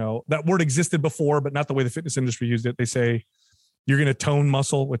 which, that word existed before, but not the way the fitness industry used it. They say you're going to tone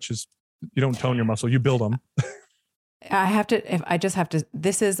muscle, which is, you don't tone your muscle, you build them.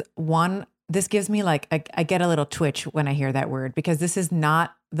 This gives me I get a little twitch when I hear that word, because this is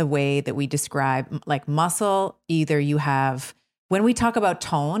not the way that we describe like muscle. Either you have, when we talk about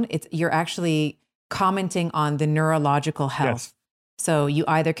tone, you're actually commenting on the neurological health. Yes. So you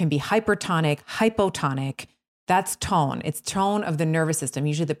either can be hypertonic, hypotonic. That's tone. It's tone of the nervous system,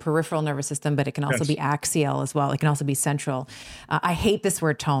 usually the peripheral nervous system, but it can also be axial as well. It can also be central. I hate this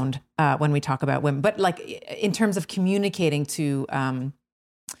word toned when we talk about women, but like in terms of communicating to,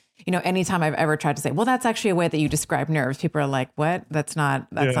 anytime I've ever tried to say, well, that's actually a way that you describe nerves, people are like, what? That's not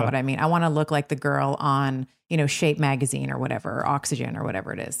what I mean. I want to look like the girl on, Shape magazine or whatever, or Oxygen or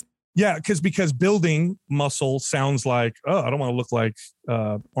whatever it is. Yeah, because building muscle sounds like, I don't want to look like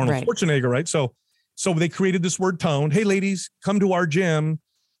Arnold Schwarzenegger, right? So they created this word tone. Hey, ladies, come to our gym.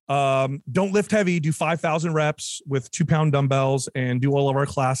 Don't lift heavy, do 5,000 reps with 2-pound dumbbells and do all of our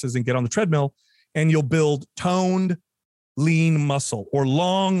classes and get on the treadmill, and you'll build toned, lean muscle or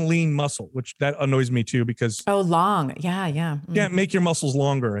long, lean muscle, which that annoys me too, because long. Yeah. Mm-hmm. Can't make your muscles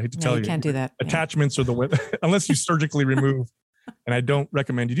longer. I hate to tell you. You can't do that. Attachments are the way, unless you surgically remove, and I don't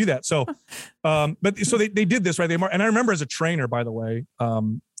recommend you do that. So, they did this, right? And I remember as a trainer, by the way,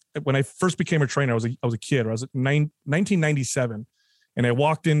 when I first became a trainer, I was a kid. I was 1997, and I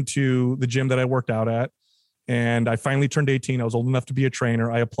walked into the gym that I worked out at, and I finally turned 18. I was old enough to be a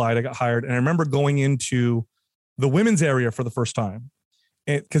trainer. I applied, I got hired, and I remember going into the women's area for the first time,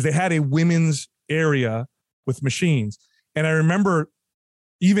 because they had a women's area with machines. And I remember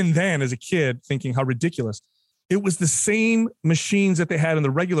even then as a kid thinking how ridiculous. It was the same machines that they had in the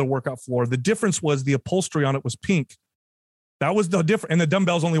regular workout floor. The difference was the upholstery on it was pink. That was the difference. And the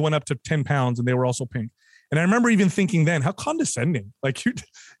dumbbells only went up to 10 pounds and they were also pink. And I remember even thinking then, how condescending, like you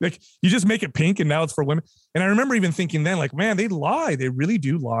just make it pink and now it's for women. And I remember even thinking then, like, man, they lie. They really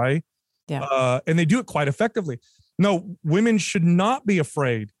do lie. Yeah. And they do it quite effectively. No, women should not be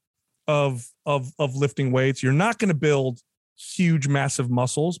afraid of lifting weights. You're not going to build huge, massive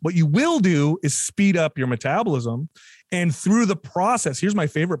muscles. What you will do is speed up your metabolism. And through the process, here's my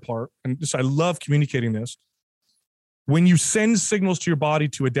favorite part. And I love communicating this. When you send signals to your body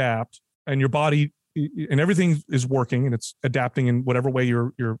to adapt, and your body and everything is working and it's adapting in whatever way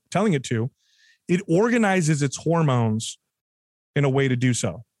you're telling it to, it organizes its hormones in a way to do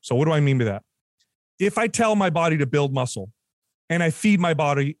so. So what do I mean by that? If I tell my body to build muscle and I feed my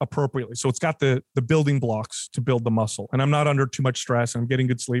body appropriately, so it's got the building blocks to build the muscle, and I'm not under too much stress and I'm getting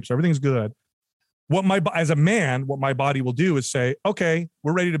good sleep, so everything's good. As a man, what my body will do is say, okay,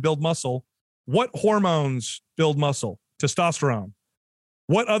 we're ready to build muscle. What hormones build muscle? Testosterone.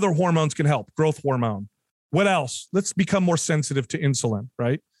 What other hormones can help? Growth hormone. What else? Let's become more sensitive to insulin,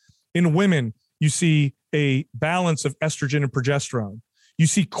 right? In women, you see a balance of estrogen and progesterone. You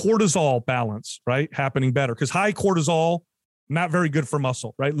see cortisol balance, right? Happening better, because high cortisol, not very good for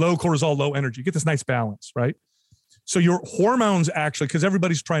muscle, right? Low cortisol, low energy. You get this nice balance, right? So your hormones actually, because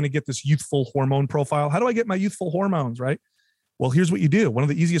everybody's trying to get this youthful hormone profile. How do I get my youthful hormones, right? Well, here's what you do. One of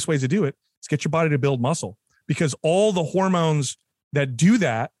the easiest ways to do it is get your body to build muscle, because all the hormones that do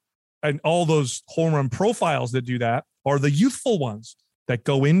that and all those hormone profiles that do that are the youthful ones that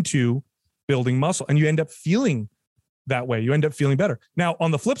go into building muscle, and you end up feeling that way. You end up feeling better. Now,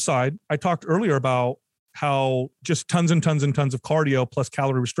 on the flip side, I talked earlier about how just tons and tons and tons of cardio plus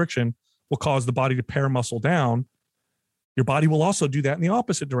calorie restriction will cause the body to pare muscle down. Your body will also do that in the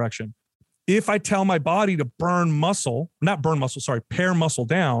opposite direction. If I tell my body to pare muscle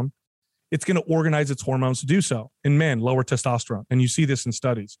down, it's going to organize its hormones to do so. In men, lower testosterone. And you see this in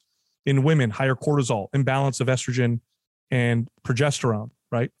studies. In women, higher cortisol, imbalance of estrogen and progesterone,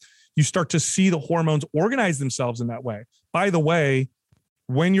 right? You start to see the hormones organize themselves in that way. By the way,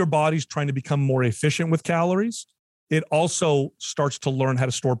 when your body's trying to become more efficient with calories, it also starts to learn how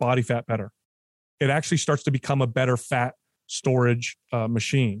to store body fat better. It actually starts to become a better fat storage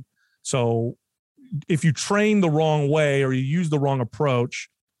machine. So if you train the wrong way or you use the wrong approach,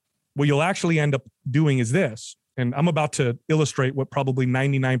 what you'll actually end up doing is this. And I'm about to illustrate what probably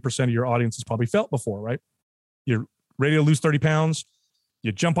 99% of your audience has probably felt before, right? You're ready to lose 30 pounds.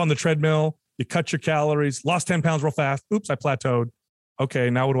 You jump on the treadmill, you cut your calories, lost 10 pounds real fast. Oops, I plateaued.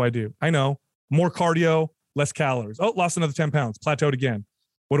 Okay, now what do? I know. More cardio, less calories. Oh, lost another 10 pounds, plateaued again.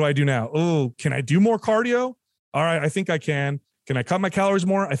 What do I do now? Oh, can I do more cardio? All right, I think I can. Can I cut my calories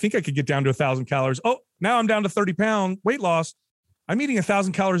more? I think I could get down to 1,000 calories. Oh, now I'm down to 30 pound weight loss. I'm eating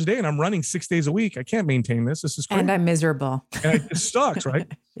 1,000 calories a day and I'm running 6 days a week. I can't maintain this. This is crazy. And I'm miserable. And it sucks,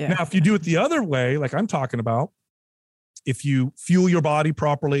 right? Yeah. Now, if you do it the other way, like I'm talking about, if you fuel your body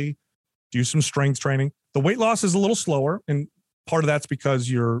properly, do some strength training, the weight loss is a little slower. And part of that's because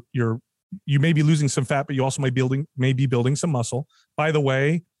you may be losing some fat, but you also may be building some muscle. By the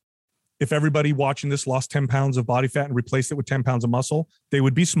way, if everybody watching this lost 10 pounds of body fat and replaced it with 10 pounds of muscle, they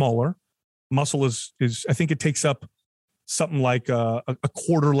would be smaller. Muscle is I think it takes up something like a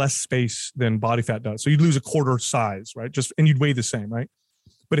quarter less space than body fat does. So you'd lose a quarter size, right? And you'd weigh the same, right?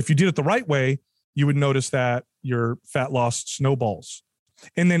 But if you did it the right way, you would notice that your fat loss snowballs.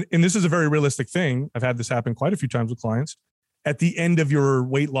 And this is a very realistic thing. I've had this happen quite a few times with clients. At the end of your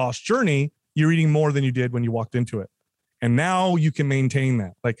weight loss journey, you're eating more than you did when you walked into it. And now you can maintain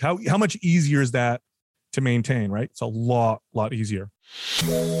that. Like how much easier is that to maintain, right? It's a lot easier.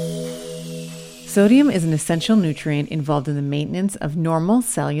 Sodium is an essential nutrient involved in the maintenance of normal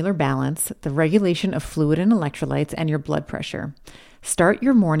cellular balance, the regulation of fluid and electrolytes, and your blood pressure. Start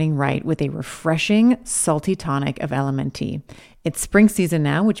your morning right with a refreshing, salty tonic of LMNT. It's spring season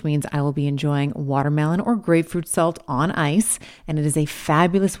now, which means I will be enjoying watermelon or grapefruit salt on ice, and it is a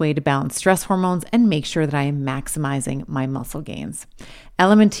fabulous way to balance stress hormones and make sure that I am maximizing my muscle gains.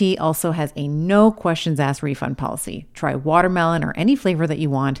 LMNT also has a no questions asked refund policy. Try watermelon or any flavor that you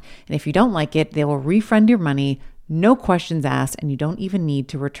want, and if you don't like it, they will refund your money. No questions asked, and you don't even need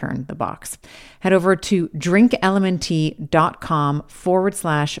to return the box. Head over to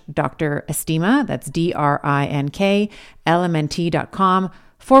drinklmnt.com/Dr. Estima. That's DRINK,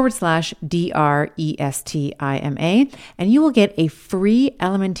 LMNT.com/DRESTIMA, and you will get a free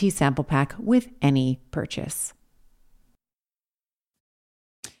LMNT sample pack with any purchase.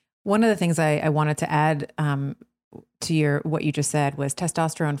 One of the things I wanted to add to what you just said was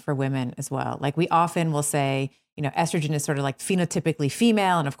testosterone for women as well. Like, we often will say, estrogen is sort of like phenotypically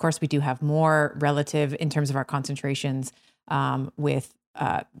female. And of course we do have more relative in terms of our concentrations versus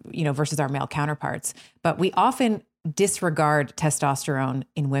our male counterparts. But we often disregard testosterone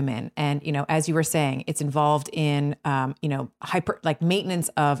in women. And, as you were saying, it's involved in, maintenance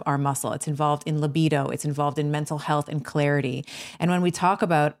of our muscle. It's involved in libido. It's involved in mental health and clarity. And when we talk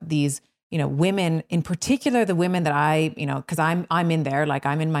about these, women, in particular, the women that because I'm in there, like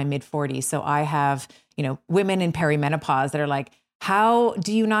I'm in my mid 40s. So I have, women in perimenopause that are like, how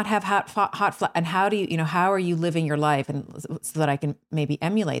do you not have hot flash? And how do you, how are you living your life? And so that I can maybe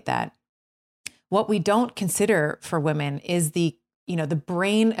emulate that. What we don't consider for women is the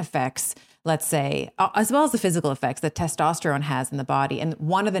brain effects, let's say, as well as the physical effects that testosterone has in the body. And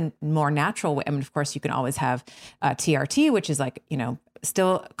one of the more natural, of course, you can always have TRT, which is like,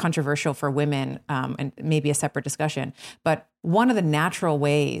 still controversial for women, and maybe a separate discussion. But one of the natural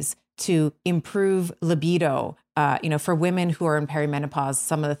ways to improve libido, for women who are in perimenopause,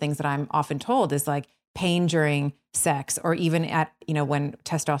 some of the things that I'm often told is like pain during sex, or even at, when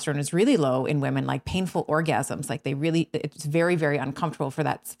testosterone is really low in women, like painful orgasms, like it's very, very uncomfortable for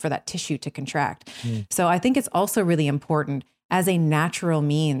that tissue to contract. So I think it's also really important as a natural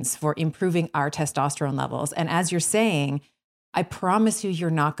means for improving our testosterone levels. And as you're saying, I promise you're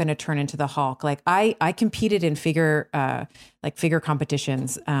not going to turn into the Hulk. Like I competed in figure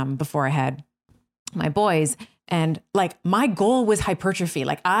competitions before I had my boys, and like my goal was hypertrophy.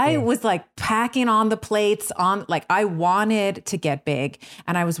 Like I was like packing on the plates I wanted to get big,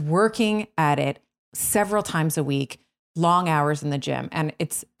 and I was working at it several times a week, long hours in the gym. And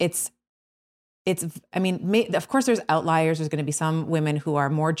it's of course there's outliers. There's going to be some women who are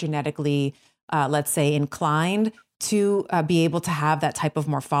more genetically, let's say, inclined to be able to have that type of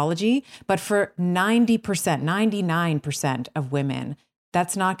morphology. But for 90%, 99% of women,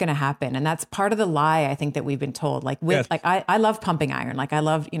 that's not going to happen. And that's part of the lie, I think, that we've been told. Like I love pumping iron. Like I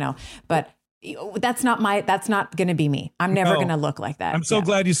love, but that's not going to be me. I'm never going to look like that. I'm so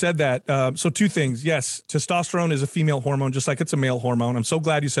glad you said that. So two things. Yes, testosterone is a female hormone, just like it's a male hormone. I'm so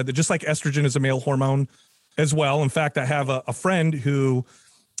glad you said that. Just like estrogen is a male hormone as well. In fact, I have a friend who,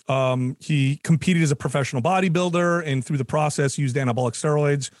 he competed as a professional bodybuilder, and through the process used anabolic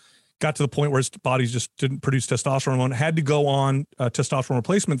steroids, got to the point where his body just didn't produce testosterone, had to go on testosterone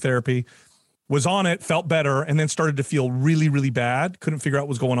replacement therapy, was on it, felt better, and then started to feel really, really bad. Couldn't figure out what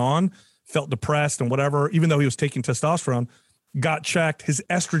was going on, felt depressed and whatever, even though he was taking testosterone. Got checked. His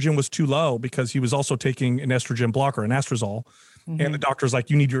estrogen was too low because he was also taking an estrogen blocker, an anastrozole. And the doctor's like,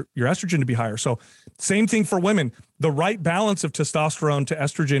 you need your estrogen to be higher. So same thing for women. The right balance of testosterone to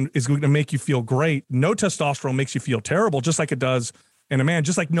estrogen is going to make you feel great. No testosterone makes you feel terrible, just like it does in a man,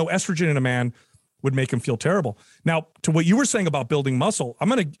 just like no estrogen in a man would make him feel terrible. Now, to what you were saying about building muscle, I'm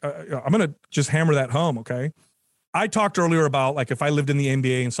going to just hammer that home. Okay. I talked earlier about, like, if I lived in the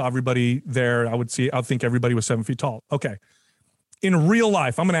NBA and saw everybody there, I'd think everybody was 7 feet tall. Okay. In real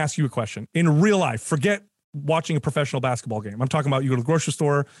life, I'm going to ask you a question. In real life, forget watching a professional basketball game. I'm talking about you go to the grocery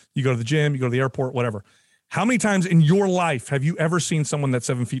store, you go to the gym, you go to the airport, whatever. How many times in your life have you ever seen someone that's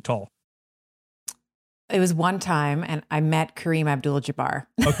 7 feet tall? It was one time, and I met Kareem Abdul-Jabbar,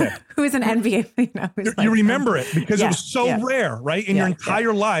 who is an NBA. You remember it because it was so rare, right? In your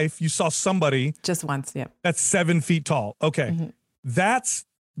entire life, you saw somebody just once, that's 7 feet tall. Okay, that's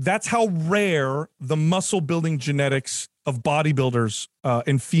how rare the muscle building genetics of bodybuilders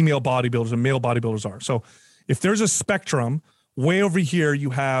and female bodybuilders and male bodybuilders are. So, if there's a spectrum, way over here you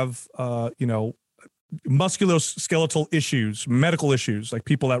have musculoskeletal issues, medical issues, like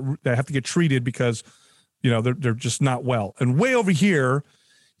people that have to get treated because they're just not well. And way over here,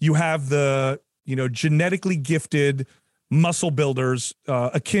 you have the, genetically gifted muscle builders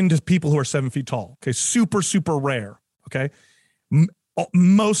akin to people who are 7 feet tall. Okay. Super, super rare. Okay.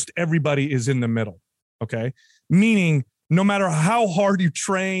 Most everybody is in the middle. Okay. Meaning No matter how hard you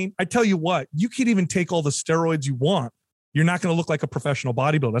train, I tell you what, you can even take all the steroids you want. You're not going to look like a professional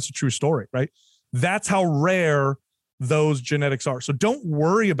bodybuilder. That's a true story, right? That's how rare those genetics are. So don't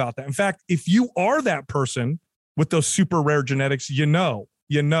worry about that. In fact, if you are that person with those super rare genetics, you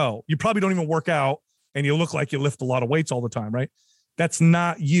probably don't even work out and you look like you lift a lot of weights all the time, right? That's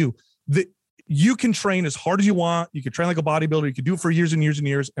not you. You can train as hard as you want. You can train like a bodybuilder. You can do it for years and years and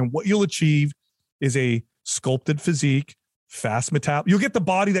years. And what you'll achieve is a sculpted physique, fast metabolic. You'll get the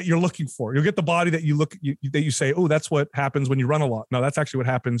body that you're looking for. You'll get the body that you say, oh, that's what happens when you run a lot. No, that's actually what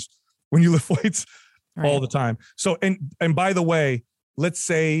happens when you lift weights all the time. So, and by the way, let's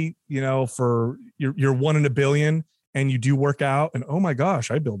say, for you're 1 in a billion and you do work out and, oh my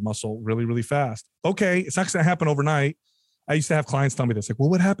gosh, I build muscle really, really fast. Okay. It's not going to happen overnight. I used to have clients tell me this, like, well,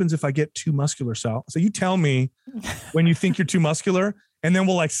 what happens if I get too muscular, Sal? So you tell me when you think you're too muscular and then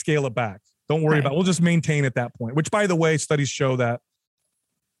we'll scale it back. Don't worry about it. We'll just maintain at that point, which, by the way, studies show that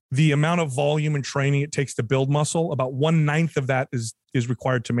the amount of volume and training it takes to build muscle, about 1/9 of that is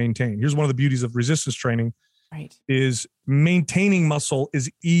required to maintain. Here's one of the beauties of resistance training, is maintaining muscle is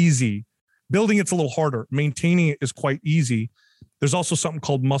easy. Building it's a little harder. Maintaining it is quite easy. There's also something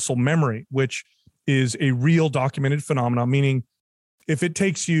called muscle memory, which is a real documented phenomenon, meaning if it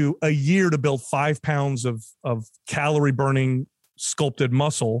takes you a year to build 5 pounds of calorie burning sculpted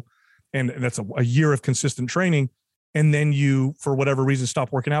muscle, and that's a year of consistent training, and then you, for whatever reason,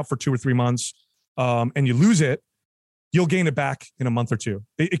 stop working out for 2 or 3 months, and you lose it, you'll gain it back in a month or two.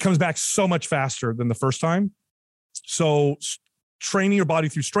 It comes back so much faster than the first time. So training your body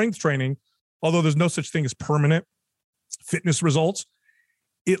through strength training, although there's no such thing as permanent fitness results,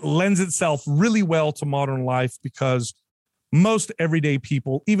 it lends itself really well to modern life because most everyday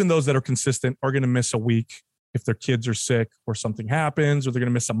people, even those that are consistent, are going to miss a week if their kids are sick or something happens, or they're going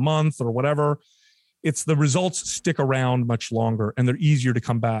to miss a month or whatever. It's the results stick around much longer and they're easier to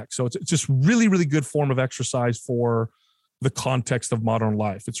come back. So it's just really, really good form of exercise for the context of modern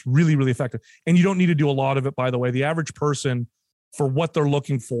life. It's really, really effective. And you don't need to do a lot of it, by the way. The average person, for what they're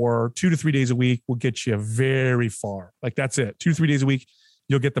looking for, 2 to 3 days a week will get you very far. Like that's it. 2 to 3 days a week,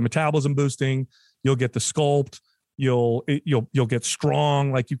 you'll get the metabolism boosting, you'll get the sculpt, you'll get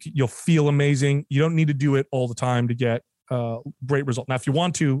strong, like you'll feel amazing. You don't need to do it all the time to get great result. Now, if you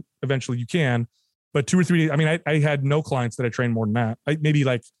want to, eventually you can, but 2 or 3 days. I mean, I had no clients that I trained more than that. Maybe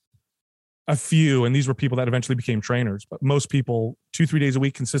like a few, and these were people that eventually became trainers, but most people 2-3 days a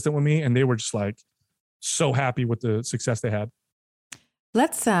week consistent with me, and they were just like so happy with the success they had.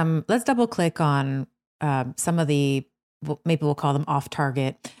 Let's double click on some of the, maybe we'll call them off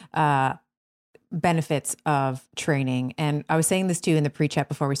target benefits of training. And I was saying this too in the pre-chat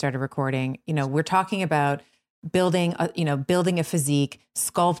before we started recording. We're talking about building a physique,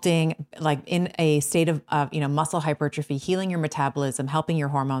 sculpting, like in a state of muscle hypertrophy, healing your metabolism, helping your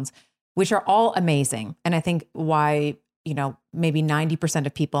hormones, which are all amazing. And I think why, maybe 90%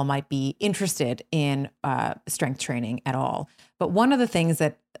 of people might be interested in strength training at all. But one of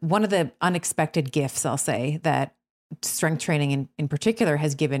the unexpected gifts, I'll say, that strength training in particular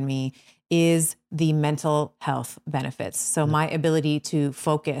has given me is the mental health benefits. So my ability to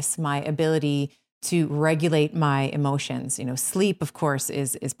focus, my ability to regulate my emotions, sleep, of course,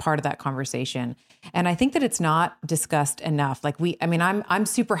 is part of that conversation. And I think that it's not discussed enough. I'm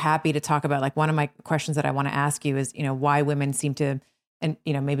super happy to talk about, like, one of my questions that I want to ask you is, why women seem to, and,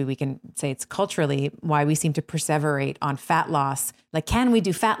 maybe we can say it's culturally, why we seem to perseverate on fat loss. Like, can we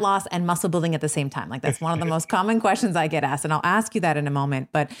do fat loss and muscle building at the same time? Like, that's one of the most common questions I get asked. And I'll ask you that in a moment.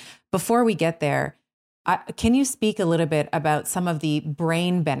 But before we get there, can you speak a little bit about some of the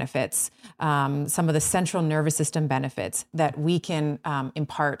brain benefits, some of the central nervous system benefits that we can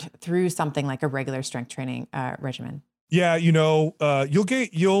impart through something like a regular strength training regimen? Yeah, you'll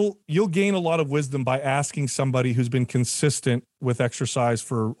gain a lot of wisdom by asking somebody who's been consistent with exercise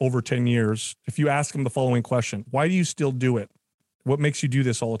for over 10 years. If you ask them the following question, why do you still do it? What makes you do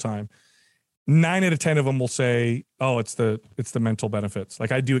this all the time? 9 out of 10 of them will say, oh, it's the mental benefits.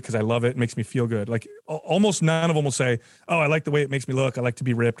 Like, I do it because I love it. It makes me feel good. Like, almost none of them will say, oh, I like the way it makes me look. I like to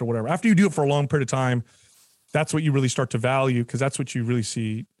be ripped or whatever. After you do it for a long period of time, that's what you really start to value, because that's what you really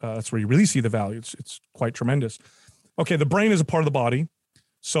see. That's where you really see the value. It's quite tremendous. Okay, the brain is a part of the body.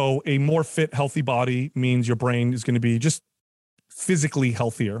 So a more fit, healthy body means your brain is going to be just physically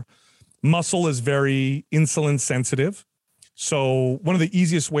healthier. Muscle is very insulin sensitive. So one of the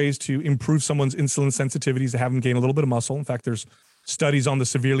easiest ways to improve someone's insulin sensitivity is to have them gain a little bit of muscle. In fact, there's studies on the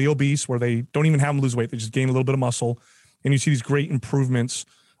severely obese where they don't even have them lose weight. They just gain a little bit of muscle. And you see these great improvements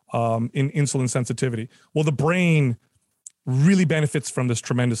in insulin sensitivity. Well, the brain really benefits from this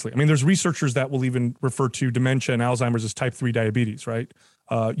tremendously. I mean, there's researchers that will even refer to dementia and Alzheimer's as type 3 diabetes, right?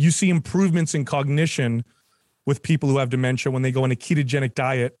 You see improvements in cognition with people who have dementia when they go on a ketogenic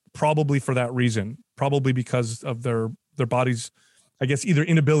diet, probably for that reason, probably because of their body's, I guess, either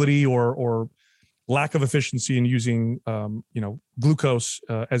inability or lack of efficiency in using, glucose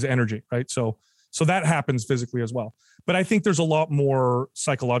as energy, right? So that happens physically as well. But I think there's a lot more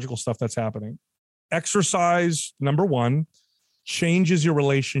psychological stuff that's happening. Exercise, number one, changes your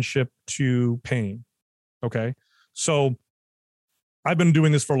relationship to pain. Okay. So I've been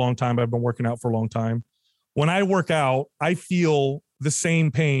doing this for a long time. I've been working out for a long time. When I work out, I feel the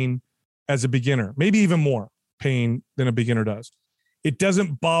same pain as a beginner, maybe even more pain than a beginner does. It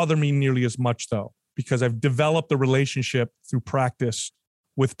doesn't bother me nearly as much though, because I've developed a relationship through practice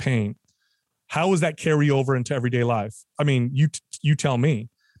with pain. How does that carry over into everyday life? I mean, you tell me.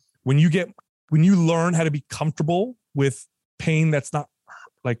 When you learn how to be comfortable with pain that's not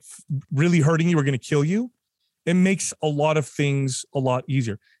like really hurting you or going to kill you, it makes a lot of things a lot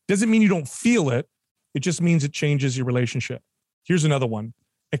easier. Doesn't mean you don't feel it. It just means it changes your relationship. Here's another one: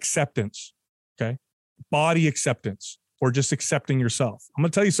 acceptance. Okay. Body acceptance, or just accepting yourself. I'm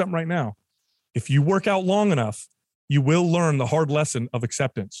going to tell you something right now. If you work out long enough, you will learn the hard lesson of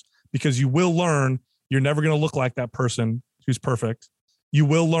acceptance, because you will learn you're never going to look like that person who's perfect. You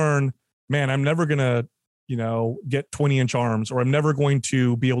will learn, man, I'm never going to, get 20-inch arms, or I'm never going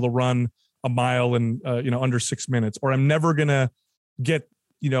to be able to run a mile in, under 6 minutes, or I'm never going to get,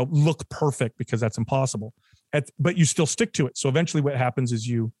 look perfect, because that's impossible. But you still stick to it. So eventually what happens is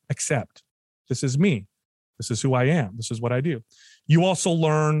you accept, this is me. This is who I am. This is what I do. You also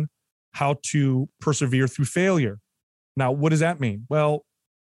learn how to persevere through failure. Now, what does that mean? Well,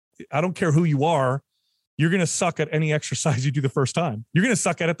 I don't care who you are. You're going to suck at any exercise you do the first time. You're going to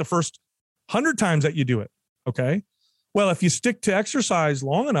suck at it the first 100 times that you do it. Okay. Well, if you stick to exercise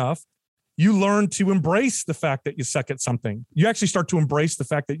long enough, you learn to embrace the fact that you suck at something. You actually start to embrace the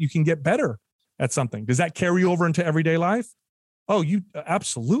fact that you can get better at something. Does that carry over into everyday life? Oh,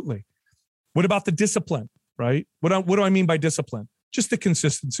 absolutely. What about the discipline, right? What do I mean by discipline? Just the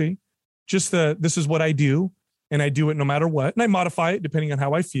consistency, this is what I do, and I do it no matter what. And I modify it depending on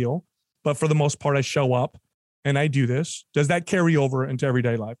how I feel. But for the most part, I show up and I do this. Does that carry over into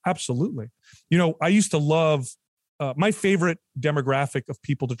everyday life? Absolutely. I used to love, my favorite demographic of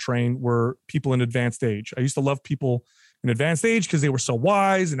people to train were people in advanced age. I used to love people in advanced age because they were so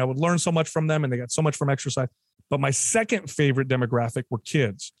wise and I would learn so much from them and they got so much from exercise. But my second favorite demographic were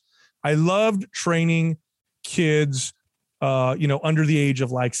kids. I loved training kids, under the age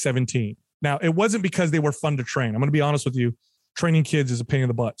of like 17. Now, it wasn't because they were fun to train. I'm going to be honest with you. Training kids is a pain in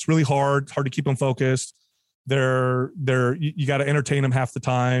the butt. It's really hard. It's hard to keep them focused. You got to entertain them half the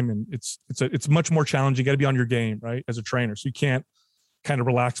time. And it's much more challenging. You got to be on your game, right? As a trainer. So you can't kind of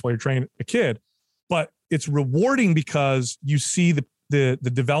relax while you're training a kid, but it's rewarding because you see the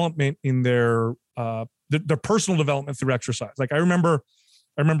development in their personal development through exercise. Like I remember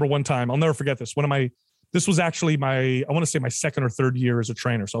one time, I'll never forget this. This was actually I want to say my second or third year as a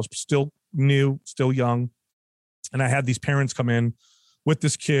trainer. So I was still new, still young. And I had these parents come in with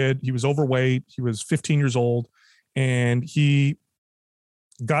this kid. He was overweight. He was 15 years old. And he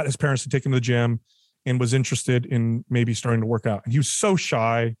got his parents to take him to the gym and was interested in maybe starting to work out. And he was so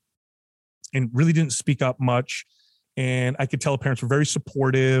shy and really didn't speak up much. And I could tell the parents were very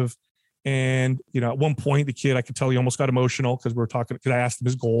supportive. And, at one point, the kid, I could tell he almost got emotional because we were talking, because I asked him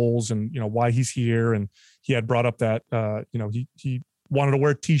his goals and, why he's here. And he had brought up that, he wanted to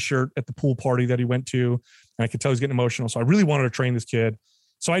wear a t-shirt at the pool party that he went to. And I could tell he's getting emotional. So I really wanted to train this kid.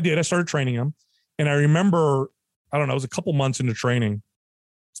 So I did. I started training him. And I remember, I don't know, it was a couple months into training.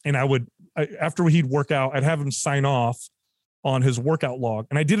 And after he'd work out, I'd have him sign off on his workout log.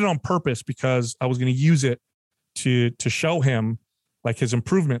 And I did it on purpose because I was going to use it to show him like his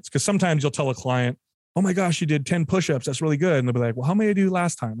improvements. Because sometimes you'll tell a client, oh my gosh, you did 10 push-ups. That's really good. And they'll be like, well, how many did I do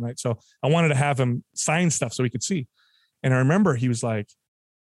last time? Right. So I wanted to have him sign stuff so he could see. And I remember he was like,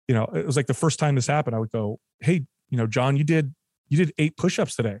 it was like the first time this happened. I would go, hey, John, you did 8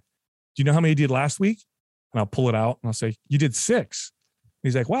 push-ups today. Do you know how many you did last week? And I'll pull it out and I'll say, you did 6. And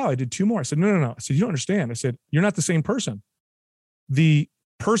he's like, wow, I did 2 more. I said, no. I said, you don't understand. I said, you're not the same person. The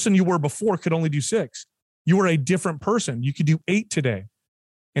person you were before could only do 6. You were a different person. You could do 8 today.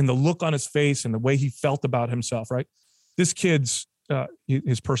 And the look on his face and the way he felt about himself, right? This kid's,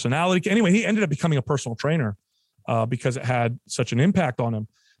 his personality. Anyway, he ended up becoming a personal trainer because it had such an impact on him.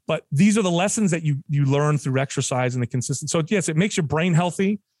 But these are the lessons that you learn through exercise and the consistency. So yes, it makes your brain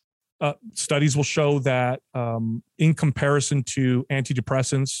healthy. Studies will show that in comparison to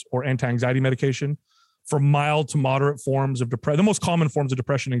antidepressants or anti-anxiety medication, for mild to moderate forms of depression, the most common forms of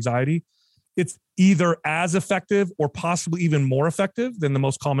depression, anxiety, it's either as effective or possibly even more effective than the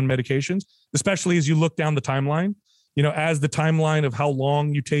most common medications, especially as you look down the timeline. As the timeline of how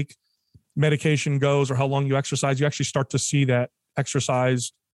long you take medication goes or how long you exercise, you actually start to see that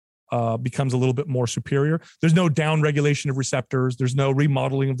exercise becomes a little bit more superior. There's no down regulation of receptors. There's no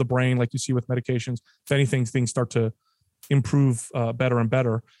remodeling of the brain like you see with medications. If anything, things start to improve better and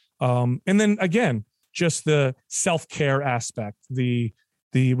better. And then again, just the self-care aspect, the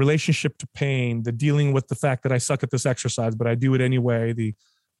relationship to pain, the dealing with the fact that I suck at this exercise, but I do it anyway, the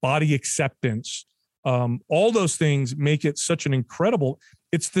body acceptance, all those things make it such an incredible,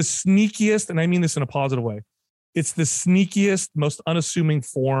 it's the sneakiest, and I mean this in a positive way, it's the sneakiest, most unassuming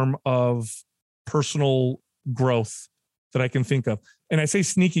form of personal growth that I can think of. And I say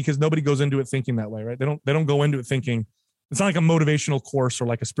sneaky because nobody goes into it thinking that way, right? They don't go into it thinking, it's not like a motivational course or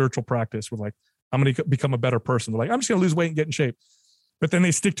like a spiritual practice where like, I'm going to become a better person. They're like, I'm just going to lose weight and get in shape. But then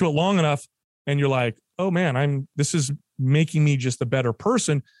they stick to it long enough and you're like, oh man, this is making me just a better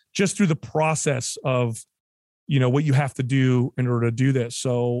person just through the process of, what you have to do in order to do this.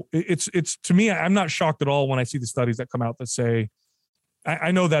 So it's to me, I'm not shocked at all when I see the studies that come out that say,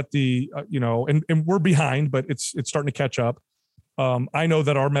 I know that and we're behind, but it's starting to catch up. I know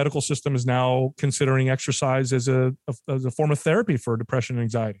that our medical system is now considering exercise as a form of therapy for depression and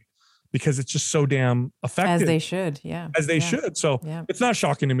anxiety because it's just so damn effective. As they should. Yeah. As they should. So it's not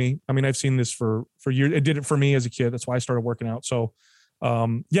shocking to me. I mean, I've seen this for years. It did it for me as a kid. That's why I started working out. So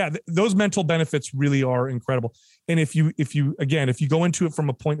those mental benefits really are incredible. And if you go into it from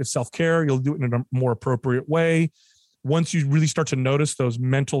a point of self-care, you'll do it in a more appropriate way. Once you really start to notice those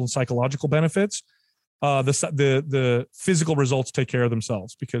mental and psychological benefits, the physical results take care of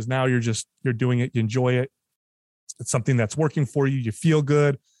themselves because now you're doing it. You enjoy it. It's something that's working for you. You feel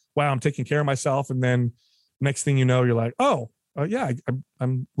good. Wow, I'm taking care of myself. And then next thing you know, you're like,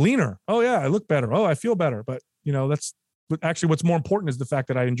 I'm leaner. Oh yeah, I look better. Oh, I feel better. But that's actually what's more important is the fact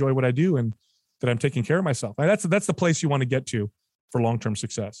that I enjoy what I do and that I'm taking care of myself. And that's the place you want to get to for long-term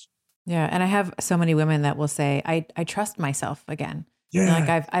success. Yeah. And I have so many women that will say, I trust myself again. Yeah.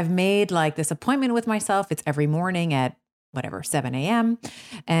 Like I've made like this appointment with myself. It's every morning at 7 a.m.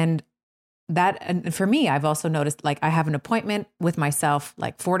 And for me, I've also noticed like I have an appointment with myself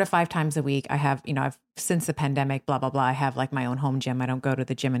like 4 to 5 times a week. I have, I've since the pandemic, blah, blah, blah. I have like my own home gym. I don't go to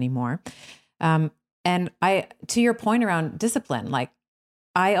the gym anymore. And to your point around discipline, like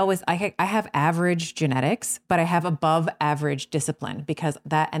I have average genetics, but I have above average discipline because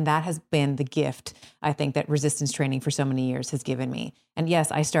that has been the gift I think that resistance training for so many years has given me. And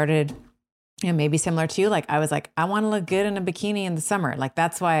yes, I started, maybe similar to you, like I was like, I want to look good in a bikini in the summer. Like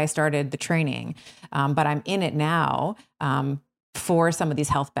that's why I started the training. But I'm in it now, for some of these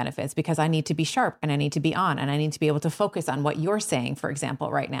health benefits because I need to be sharp and I need to be on and I need to be able to focus on what you're saying, for example,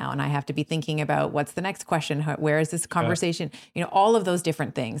 right now. And I have to be thinking about what's the next question? Where is this conversation? All of those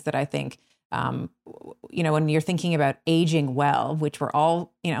different things that I think, when you're thinking about aging well, which we're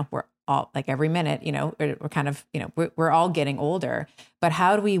all like every minute, we're kind of, we're all getting older, but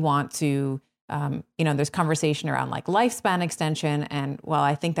how do we want to, there's conversation around like lifespan extension. And while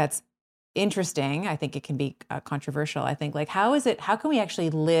I think that's interesting, I think it can be controversial. I think like, how can we actually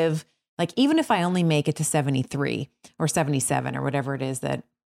live, like, even if I only make it to 73 or 77 or whatever it is that,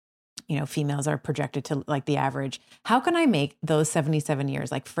 females are projected to like the average, how can I make those 77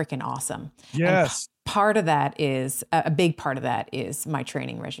 years like freaking awesome? Yes. And part of that is a big part of that is my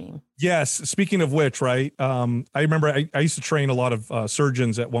training regime. Yes. Speaking of which, right. I remember I used to train a lot of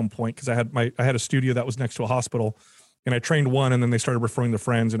surgeons at one point because I had a studio that was next to a hospital. And I trained one, and then they started referring to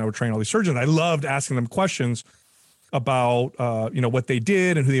friends, and I would train all these surgeons. I loved asking them questions about, what they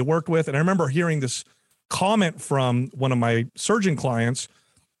did and who they worked with. And I remember hearing this comment from one of my surgeon clients,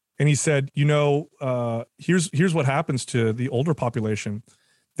 and he said, here's what happens to the older population.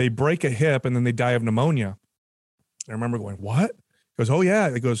 They break a hip, and then they die of pneumonia. I remember going, what? He goes, oh yeah.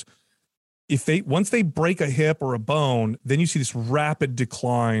 It goes, once they break a hip or a bone, then you see this rapid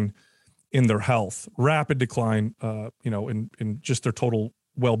decline in their health, rapid decline, in just their total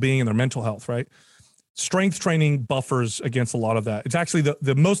well-being and their mental health, right? Strength training buffers against a lot of that. It's actually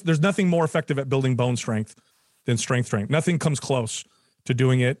there's nothing more effective at building bone strength than strength training. Nothing comes close to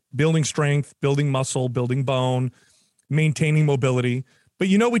doing it. Building strength, building muscle, building bone, maintaining mobility. But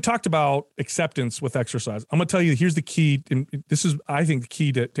we talked about acceptance with exercise. I'm going to tell you, here's the key. And this is, I think, the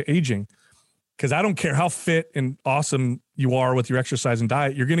key to aging. Because I don't care how fit and awesome you are with your exercise and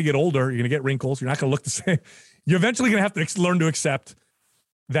diet, you're going to get older. You're going to get wrinkles. You're not going to look the same. You're eventually going to have to learn to accept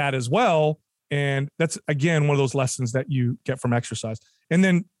that as well. And that's, again, one of those lessons that you get from exercise. And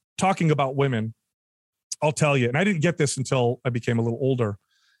then talking about women, I'll tell you, and I didn't get this until I became a little older.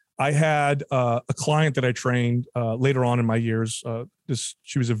 I had a client that I trained later on in my years.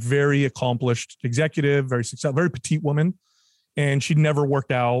 She was a very accomplished executive, very successful, very petite woman. And she'd never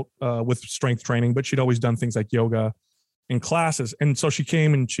worked out with strength training, but she'd always done things like yoga and classes. And so she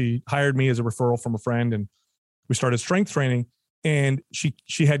came and she hired me as a referral from a friend, and we started strength training. And she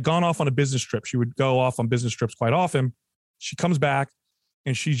had gone off on a business trip. She would go off on business trips quite often. She comes back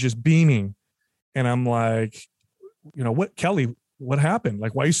and she's just beaming. And I'm like, what, Kelly, what happened?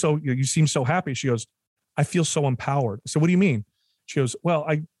 Like, why are you seem so happy? She goes, I feel so empowered. I said, what do you mean? She goes, well,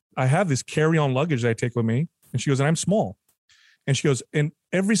 I have this carry-on luggage that I take with me. And she goes, and I'm small. And she goes, and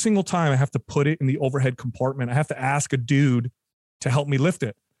every single time I have to put it in the overhead compartment, I have to ask a dude to help me lift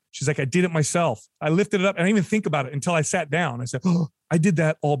it. She's like, I did it myself. I lifted it up and I didn't even think about it until I sat down. I said, oh, I did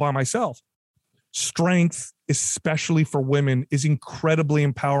that all by myself. Strength, especially for women, is incredibly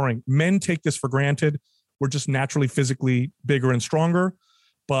empowering. Men take this for granted. We're just naturally physically bigger and stronger.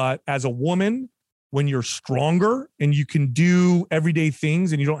 But as a woman, when you're stronger and you can do everyday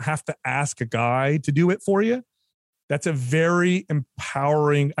things and you don't have to ask a guy to do it for you, that's a very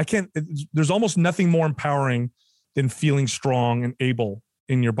empowering. There's almost nothing more empowering than feeling strong and able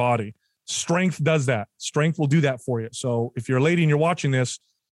in your body. Strength does that. Strength will do that for you. So if you're a lady and you're watching this,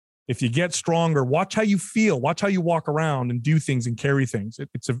 if you get stronger, watch how you feel, watch how you walk around and do things and carry things.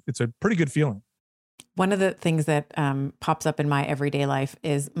 It's a pretty good feeling. One of the things that pops up in my everyday life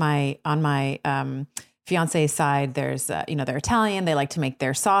is on my fiance's side, there's, they're Italian. They like to make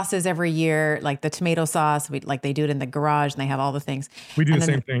their sauces every year, like the tomato sauce. They do it in the garage and they have all the things. We do the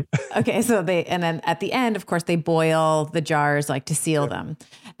same thing. Okay. So and then at the end, of course, they boil the jars, like to seal them.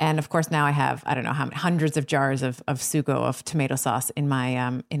 And of course, now I have, I don't know how many hundreds of jars of sugo, of tomato sauce in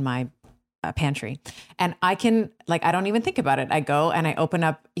my pantry. And I don't even think about it. I go and I open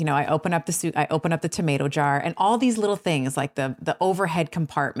up the soup, I open up the tomato jar and all these little things like the overhead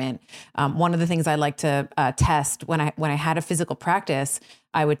compartment. One of the things I like to test when I had a physical practice,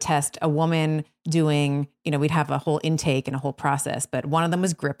 I would test a woman doing, we'd have a whole intake and a whole process, but one of them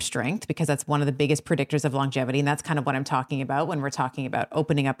was grip strength, because that's one of the biggest predictors of longevity. And that's kind of what I'm talking about when we're talking about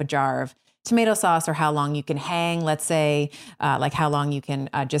opening up a jar of tomato sauce, or how long you can hang, let's say, like how long you can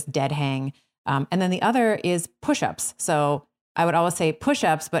just dead hang. And then the other is push-ups. So I would always say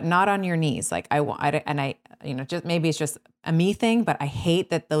push-ups, but not on your knees. Like just maybe it's just a me thing, but I hate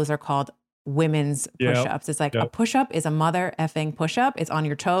that those are called women's push-ups. It's like a push-up is a mother effing push-up. It's on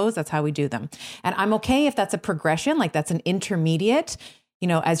your toes. That's how we do them. And I'm okay if that's a progression, like that's an intermediate,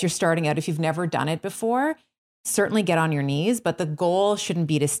 as you're starting out, if you've never done it before, certainly get on your knees, but the goal shouldn't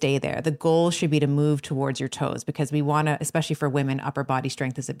be to stay there. The goal should be to move towards your toes, because we want to, especially for women, upper body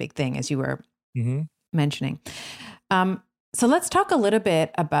strength is a big thing, as you were mentioning. So let's talk a little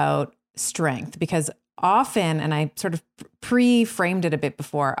bit about strength, because often, and I sort of pre-framed it a bit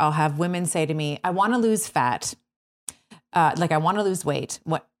before, I'll have women say to me, I want to lose fat. Like I want to lose weight.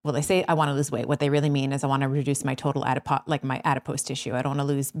 They say I want to lose weight. What they really mean is I want to reduce my total my adipose tissue. I don't want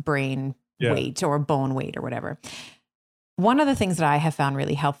to lose brain weight or bone weight or whatever. One of the things that I have found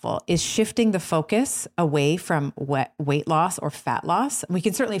really helpful is shifting the focus away from weight loss or fat loss. We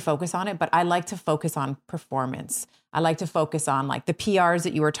can certainly focus on it, but I like to focus on performance. I like to focus on like the PRs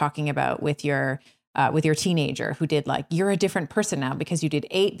that you were talking about with your teenager who did, like, you're a different person now because you did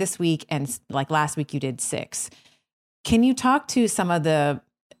 8 this week and like last week you did 6. Can you talk to some of the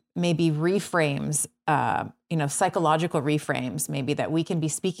maybe reframes, psychological reframes maybe that we can be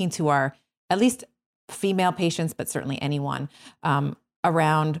speaking to our, at least female patients, but certainly anyone,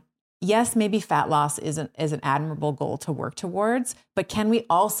 around, yes, maybe fat loss is an admirable goal to work towards, but can we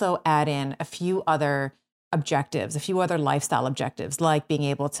also add in a few other objectives, a few other lifestyle objectives, like being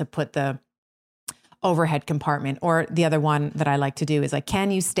able to put the overhead compartment, or the other one that I like to do is like,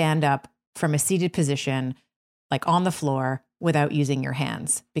 can you stand up from a seated position, like on the floor, without using your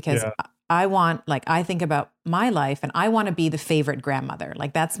hands? Because I think about my life and I want to be the favorite grandmother.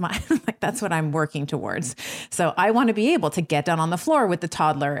 Like that's that's what I'm working towards. So I want to be able to get down on the floor with the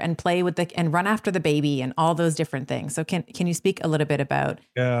toddler and play with and run after the baby and all those different things. So can you speak a little bit about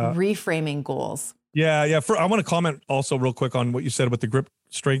reframing goals? Yeah. I want to comment also real quick on what you said about the grip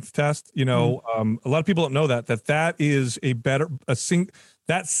strength test. A lot of people don't know that is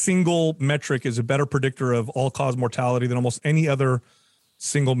that single metric is a better predictor of all-cause mortality than almost any other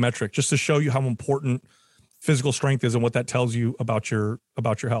single metric, just to show you how important physical strength is and what that tells you about your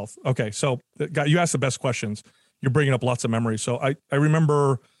health. Okay, so you asked the best questions. You're bringing up lots of memories. So I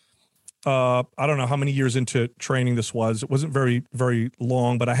remember, I don't know how many years into training this was. It wasn't very, very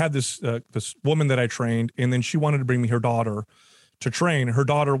long, but I had this woman that I trained, and then she wanted to bring me her daughter to train. Her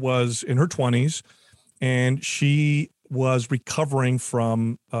daughter was in her 20s, and she was recovering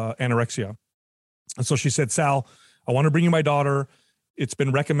from anorexia. And so she said, Sal, I want to bring you my daughter. It's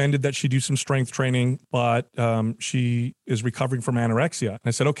been recommended that she do some strength training, but she is recovering from anorexia. And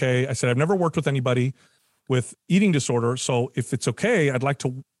I said, okay. I said, I've never worked with anybody with eating disorder. So if it's okay, I'd like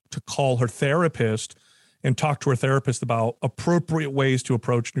to call her therapist and talk to her therapist about appropriate ways to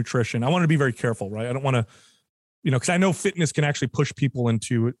approach nutrition. I want to be very careful, right? I don't want to, because I know fitness can actually push people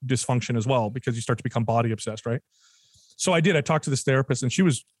into dysfunction as well, because you start to become body obsessed, right? So I did. I talked to this therapist, and she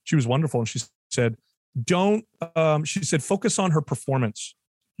was wonderful. And she said, she said, focus on her performance.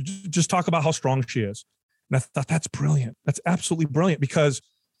 Just talk about how strong she is. And I thought, that's brilliant. That's absolutely brilliant, because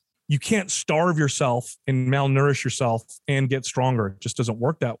you can't starve yourself and malnourish yourself and get stronger. It just doesn't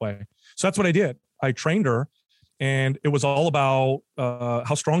work that way. So that's what I did. I trained her, and it was all about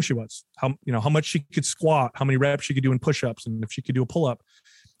how strong she was, how much she could squat, how many reps she could do in push-ups, and if she could do a pull-up.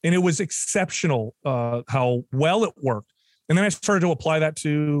 And it was exceptional how well it worked. And then I started to apply that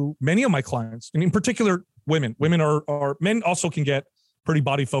to many of my clients, and in particular, women. Women are men also can get pretty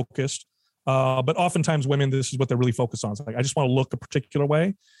body focused, but oftentimes women, this is what they're really focused on. It's like, I just want to look a particular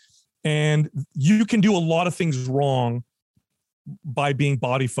way. And you can do a lot of things wrong by being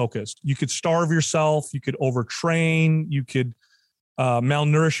body focused. You could starve yourself. You could overtrain. You could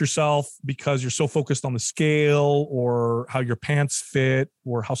malnourish yourself because you're so focused on the scale or how your pants fit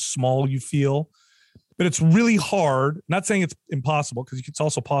or how small you feel. But it's really hard. Not saying it's impossible, because it's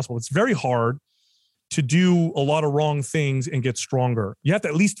also possible. It's very hard to do a lot of wrong things and get stronger. You have to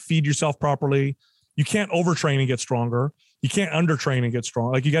at least feed yourself properly. You can't overtrain and get stronger. You can't undertrain and get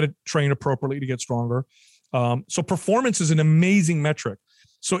strong. Like, you got to train appropriately to get stronger. So performance is an amazing metric.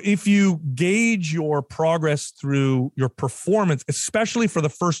 So if you gauge your progress through your performance, especially for the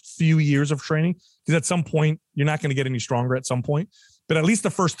first few years of training, because at some point you're not going to get any stronger at some point, but at least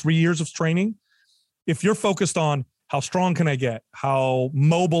the first 3 years of training, if you're focused on how strong can I get, how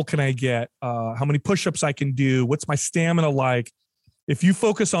mobile can I get, how many push-ups I can do, what's my stamina like, if you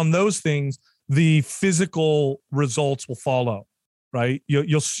focus on those things, the physical results will follow, right?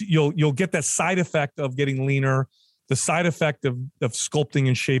 You'll get that side effect of getting leaner, the side effect of sculpting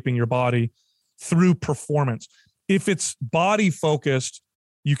and shaping your body through performance. If it's body focused,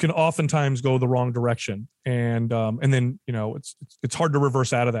 you can oftentimes go the wrong direction, and then it's hard to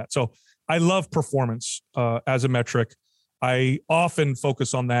reverse out of that. So I love performance as a metric. I often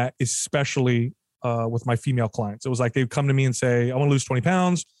focus on that, especially with my female clients. It was like they'd come to me and say, I want to lose 20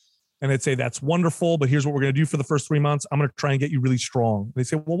 pounds. And I'd say, that's wonderful, but here's what we're going to do for the first 3 months. I'm going to try and get you really strong. And they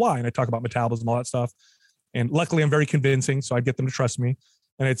say, well, why? And I talk about metabolism, all that stuff. And luckily I'm very convincing. So I'd get them to trust me.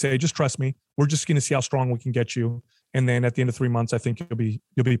 And I'd say, just trust me. We're just going to see how strong we can get you. And then at the end of 3 months, I think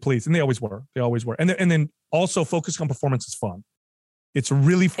you'll be pleased. And they always were. And then also focus on performance is fun. It's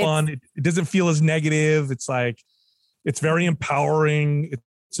really fun. It doesn't feel as negative. It's like, it's very empowering.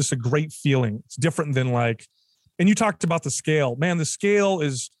 It's just a great feeling. It's different than like, and you talked about the scale, man, the scale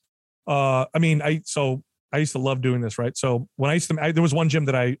is, I used to love doing this, right? So when there was one gym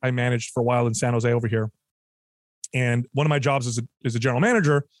that I managed for a while in San Jose over here. And one of my jobs as a general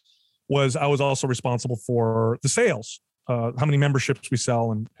manager was I was also responsible for the sales, how many memberships we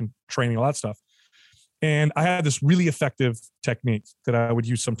sell and training, all that stuff. And I had this really effective technique that I would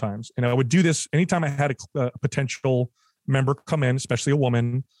use sometimes. And I would do this anytime I had a potential member come in, especially a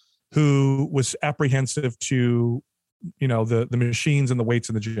woman who was apprehensive to, the machines and the weights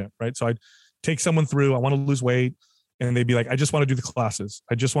in the gym, right? So I'd take someone through, I want to lose weight. And they'd be like, I just want to do the classes.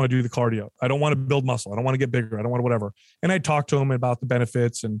 I just want to do the cardio. I don't want to build muscle. I don't want to get bigger. I don't want to whatever. And I'd talk to them about the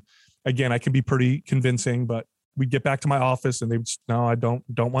benefits. And again, I can be pretty convincing, but we'd get back to my office and they would, no, I don't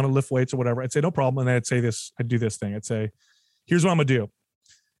want to lift weights or whatever. I'd say, no problem. And I'd say this, I'd do this thing. I'd say, here's what I'm going to do.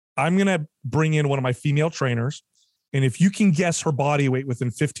 I'm going to bring in one of my female trainers. And if you can guess her body weight within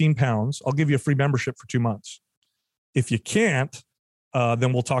 15 pounds, I'll give you a free membership for 2 months. If you can't,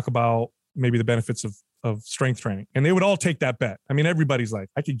 then we'll talk about maybe the benefits of strength training. And they would all take that bet. I mean, everybody's like,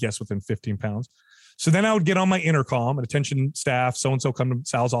 I could guess within 15 pounds. So then I would get on my intercom and attention staff, so-and-so come to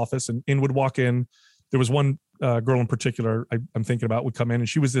Sal's office, and in would walk in. There was one girl in particular I'm thinking about would come in, and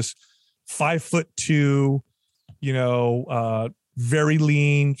she was this 5'2", very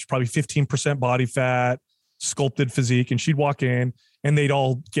lean, probably 15% body fat, sculpted physique. And she'd walk in and they'd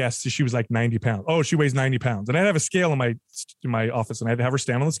all guess that she was like 90 pounds. Oh, she weighs 90 pounds. And I'd have a scale in my office, and I'd have her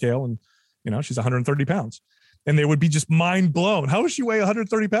stand on the scale, and she's 130 pounds. And they would be just mind blown. How does she weigh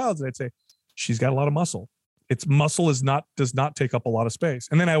 130 pounds? And I'd say, she's got a lot of muscle. Its muscle does not take up a lot of space.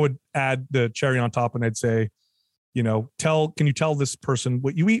 And then I would add the cherry on top, and I'd say, can you tell this person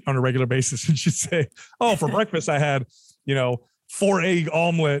what you eat on a regular basis? And she'd say, oh, for breakfast, I had, 4 egg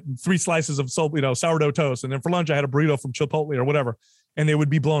omelet and 3 slices of sourdough toast. And then for lunch, I had a burrito from Chipotle or whatever. And they would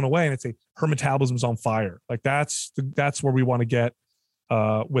be blown away. And I'd say, her metabolism's on fire. Like that's where we want to get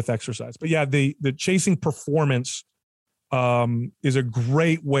with exercise. But yeah, the chasing performance is a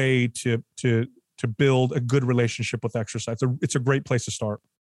great way to build a good relationship with exercise. It's a great place to start.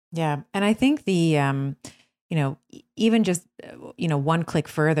 Yeah. And I think the, even just, one click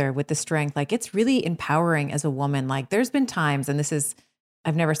further with the strength, like it's really empowering as a woman. Like there's been times, and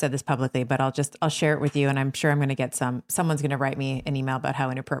I've never said this publicly, but I'll share it with you. And I'm sure I'm going to get someone's going to write me an email about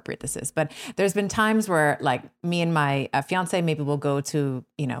how inappropriate this is. But there's been times where like me and my fiance, maybe we'll go to,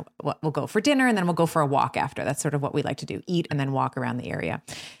 we'll go for dinner and then we'll go for a walk after. That's sort of what we like to do, eat and then walk around the area.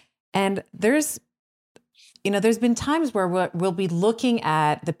 And there's been times where we'll be looking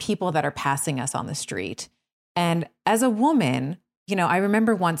at the people that are passing us on the street. And as a woman, I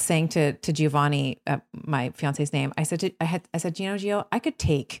remember once saying to Giovanni, my fiance's name, I said, Gio, I could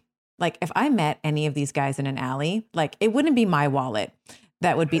take, like, if I met any of these guys in an alley, like, it wouldn't be my wallet.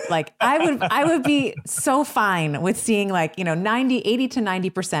 That would be like, I would be so fine with seeing like, 80 to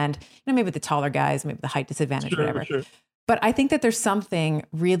 90%, maybe the taller guys, maybe the height disadvantage, whatever. Sure. But I think that there's something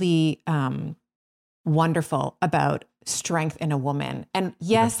really wonderful about strength in a woman. And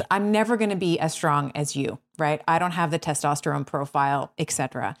yes, I'm never going to be as strong as you, right? I don't have the testosterone profile,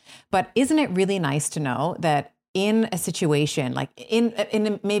 etc. But isn't it really nice to know that in a situation, like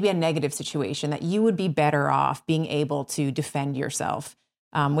in maybe a negative situation, that you would be better off being able to defend yourself,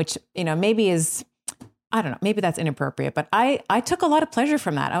 which, maybe is, I don't know, maybe that's inappropriate, but I took a lot of pleasure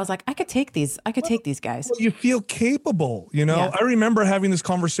from that. I was like, I could take these guys. Well, you feel capable, Yeah. I remember having this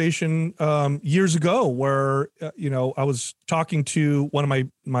conversation years ago where, I was talking to one of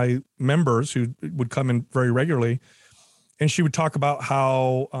my members who would come in very regularly, and she would talk about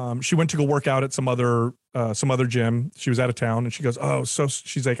how she went to go work out at some other gym. She was out of town, and she goes,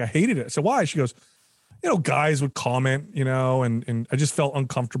 she's like, I hated it. I said, why? She goes, guys would comment, and I just felt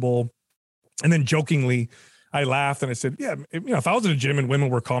uncomfortable. And then jokingly, I laughed and I said, yeah, if I was in a gym and women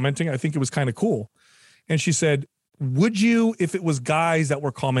were commenting, I think it was kind of cool. And she said, would you, if it was guys that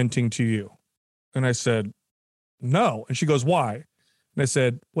were commenting to you? And I said, no. And she goes, why? And I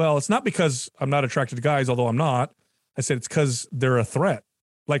said, well, it's not because I'm not attracted to guys, although I'm not. I said, it's because they're a threat.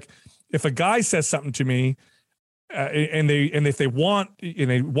 Like if a guy says something to me and if they want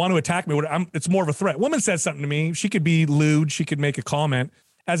to attack me, it's more of a threat. Woman says something to me. She could be lewd. She could make a comment.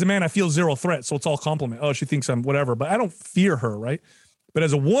 As a man, I feel zero threat. So it's all compliment. Oh, she thinks I'm whatever, but I don't fear her. Right. But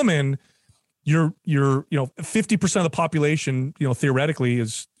as a woman, you're 50% of the population, theoretically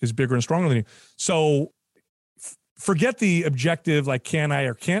is bigger and stronger than you. So forget the objective, like, can I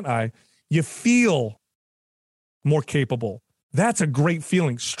or can't I? You feel more capable. That's a great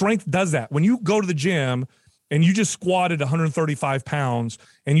feeling. Strength does that. When you go to the gym and you just squatted 135 pounds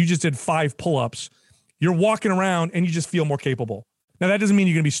and you just did 5 pull-ups, you're walking around and you just feel more capable. Now, that doesn't mean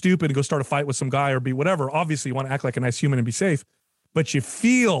you're going to be stupid and go start a fight with some guy or be whatever. Obviously, you want to act like a nice human and be safe, but you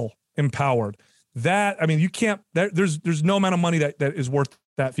feel empowered. You can't, there's no amount of money that is worth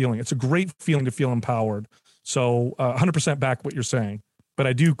that feeling. It's a great feeling to feel empowered. So 100% back what you're saying, but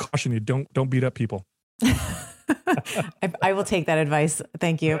I do caution you, don't beat up people. I will take that advice.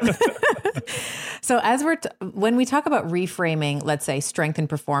 Thank you. So as when we talk about reframing, let's say strength and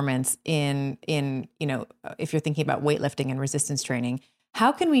performance in if you're thinking about weightlifting and resistance training,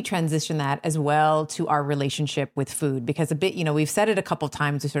 how can we transition that as well to our relationship with food? Because we've said it a couple of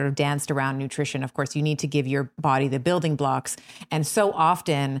times, we sort of danced around nutrition. Of course, you need to give your body the building blocks. And so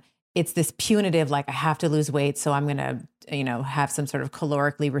often it's this punitive, like I have to lose weight, so I'm going to, have some sort of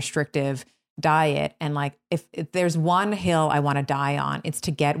calorically restrictive diet. And like, if there's one hill I want to die on, it's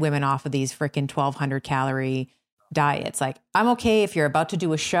to get women off of these freaking 1,200 calorie diets. Like, I'm okay if you're about to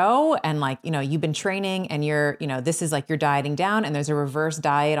do a show and like, you've been training and you're, this is like you're dieting down and there's a reverse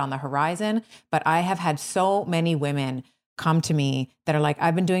diet on the horizon. But I have had so many women come to me that are like,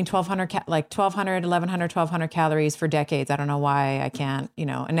 I've been doing 1,200, 1,200 calories for decades. I don't know why I can't,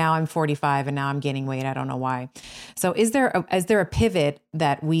 and now I'm 45 and now I'm gaining weight. I don't know why. So is there a pivot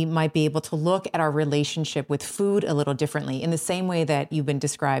that we might be able to look at our relationship with food a little differently in the same way that you've been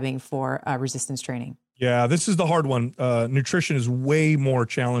describing for resistance training? Yeah, this is the hard one. Nutrition is way more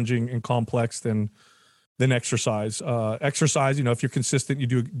challenging and complex than exercise. Exercise, if you're consistent, you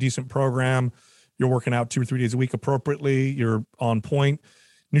do a decent program, you're working out 2 or 3 days a week appropriately, you're on point.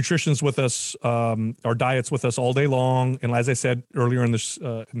 Nutrition's with us, our diet's with us all day long. And as I said earlier in this,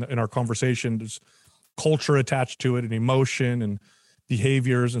 in our conversation, there's culture attached to it and emotion and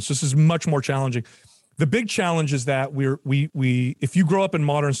behaviors. And so this is much more challenging. The big challenge is that we if you grow up in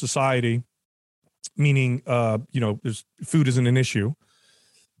modern society, meaning, there's food isn't an issue,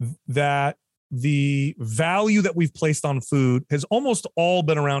 that the value that we've placed on food has almost all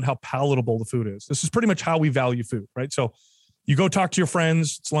been around how palatable the food is. This is pretty much how we value food, right? So you go talk to your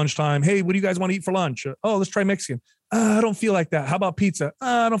friends, it's lunchtime. Hey, what do you guys want to eat for lunch? Oh, let's try Mexican. I don't feel like that. How about pizza?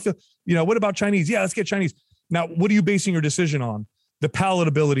 I don't feel, what about Chinese? Yeah, let's get Chinese. Now, what are you basing your decision on? The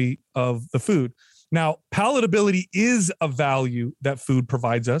palatability of the food. Now, palatability is a value that food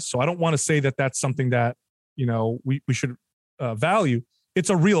provides us. So I don't want to say that that's something that, we should value. It's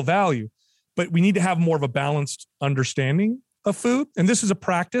a real value, but we need to have more of a balanced understanding of food. And this is a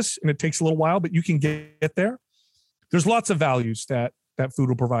practice and it takes a little while, but you can get there. There's lots of values that food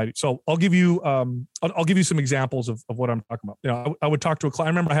will provide you. So I'll give you, I'll give you some examples of what I'm talking about. I would talk to a client.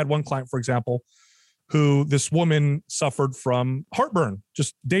 I remember I had one client, for example, who this woman suffered from heartburn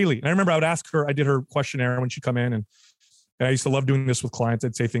just daily. And I remember I would ask her, I did her questionnaire when she'd come in, and I used to love doing this with clients.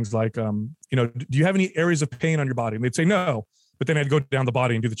 I'd say things like, do you have any areas of pain on your body? And they'd say no, but then I'd go down the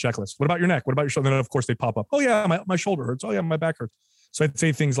body and do the checklist. What about your neck? What about your shoulder? And then of course they pop up. Oh yeah, my shoulder hurts. Oh yeah, my back hurts. So I'd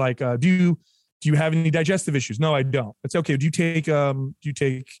say things like, do you have any digestive issues? No, I don't. It's okay. Do you take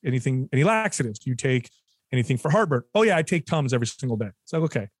any laxatives? Do you take anything for heartburn? Oh yeah, I take Tums every single day. It's like,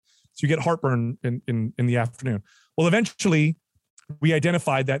 okay. So you get heartburn in the afternoon. Well, eventually we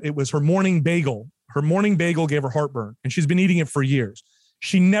identified that it was her morning bagel. Her morning bagel gave her heartburn, and she's been eating it for years.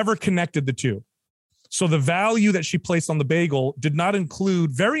 She never connected the two. So the value that she placed on the bagel did not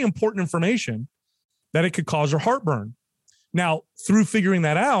include very important information that it could cause her heartburn. Now, through figuring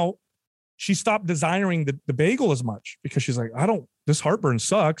that out, she stopped desiring the bagel as much because she's like, this heartburn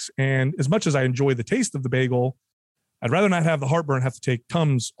sucks. And as much as I enjoy the taste of the bagel, I'd rather not have the heartburn, have to take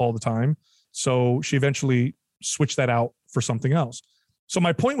Tums all the time. So she eventually switched that out for something else. So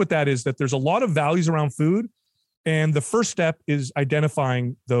my point with that is that there's a lot of values around food. And the first step is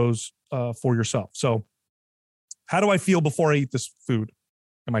identifying those for yourself. So how do I feel before I eat this food?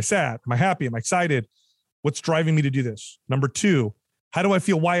 Am I sad? Am I happy? Am I excited? What's driving me to do this? Number two, how do I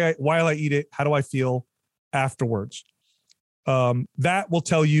feel while I eat it? How do I feel afterwards? That will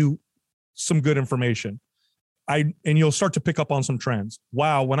tell you some good information. And you'll start to pick up on some trends.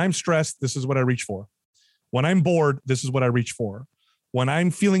 Wow, when I'm stressed, this is what I reach for. When I'm bored, this is what I reach for. When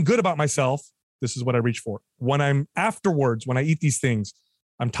I'm feeling good about myself, this is what I reach for. When I'm afterwards, when I eat these things,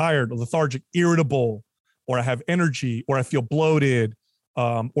 I'm tired, lethargic, irritable, or I have energy, or I feel bloated,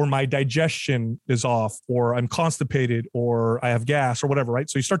 or my digestion is off, or I'm constipated, or I have gas, or whatever, right?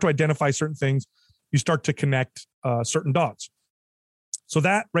 So you start to identify certain things. You start to connect certain dots. So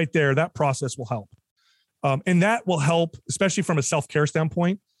that right there, that process will help. And that will help, especially from a self-care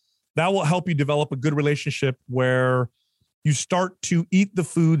standpoint, that will help you develop a good relationship where you start to eat the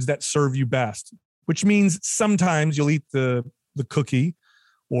foods that serve you best, which means sometimes you'll eat the cookie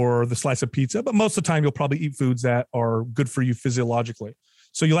or the slice of pizza, but most of the time you'll probably eat foods that are good for you physiologically.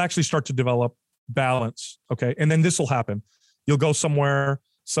 So you'll actually start to develop balance, okay? And then this will happen. You'll go somewhere,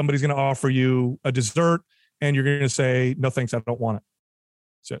 somebody's going to offer you a dessert, and you're going to say, no, thanks, I don't want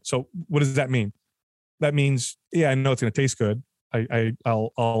it. So what does that mean? That means, yeah, I know it's going to taste good.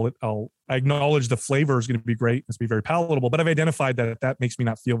 I'll acknowledge the flavor is going to be great. It's going to be very palatable, but I've identified that makes me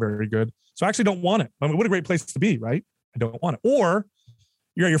not feel very good. So I actually don't want it. I mean, what a great place to be, right? I don't want it. Or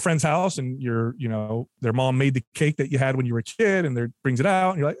you're at your friend's house and their mom made the cake that you had when you were a kid, and they brings it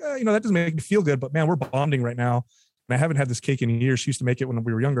out, and you're like, that doesn't make me feel good, but man, we're bonding right now. And I haven't had this cake in years. She used to make it when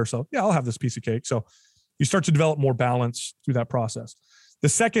we were younger. So yeah, I'll have this piece of cake. So you start to develop more balance through that process. The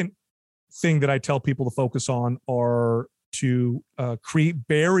second thing that I tell people to focus on are to create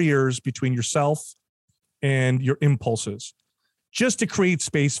barriers between yourself and your impulses, just to create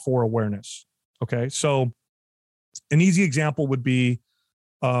space for awareness. Okay. So an easy example would be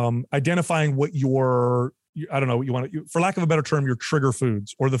identifying what for lack of a better term, your trigger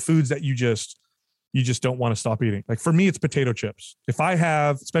foods, or the foods that you just don't want to stop eating. Like for me, it's potato chips. If I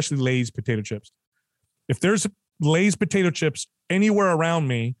have, especially Lay's potato chips, if there's Lay's potato chips anywhere around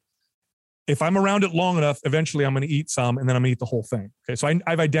me, if I'm around it long enough, eventually I'm going to eat some, and then I'm going to eat the whole thing. Okay. So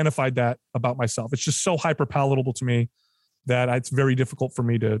I've identified that about myself. It's just so hyper palatable to me that it's very difficult for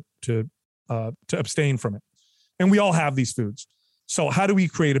me to abstain from it. And we all have these foods. So how do we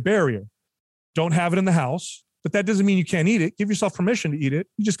create a barrier? Don't have it in the house, but that doesn't mean you can't eat it. Give yourself permission to eat it.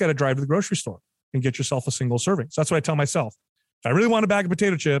 You just got to drive to the grocery store and get yourself a single serving. So that's what I tell myself. If I really want a bag of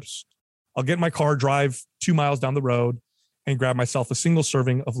potato chips, I'll get in my car, drive 2 miles down the road, and grab myself a single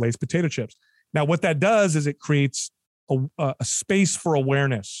serving of Lay's potato chips. Now, what that does is it creates a space for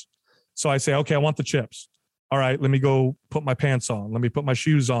awareness. So I say, okay, I want the chips. All right, let me go put my pants on. Let me put my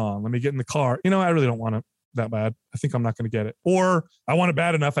shoes on. Let me get in the car. I really don't want it that bad. I think I'm not going to get it. Or I want it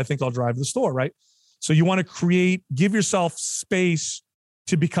bad enough, I think I'll drive to the store, right? So you want to give yourself space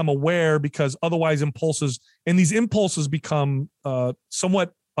to become aware, because otherwise these impulses become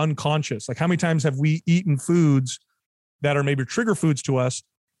somewhat unconscious. Like, how many times have we eaten foods that are maybe trigger foods to us,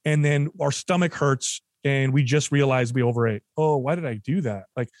 and then our stomach hurts and we just realize we overate? Oh, why did I do that?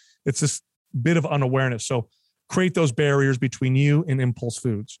 Like, it's this bit of unawareness. So create those barriers between you and impulse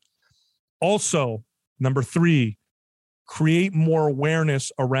foods. Also, number 3, create more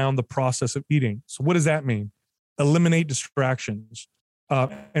awareness around the process of eating. So what does that mean? Eliminate distractions.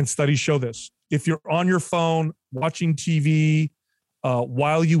 And studies show this. If you're on your phone watching TV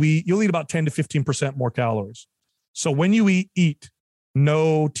while you eat, you'll eat about 10 to 15% more calories. So when you eat,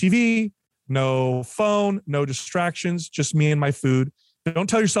 no TV, no phone, no distractions, just me and my food. Don't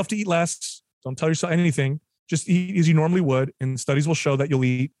tell yourself to eat less. Don't tell yourself anything. Just eat as you normally would. And studies will show that you'll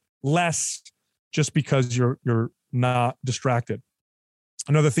eat less just because you're not distracted.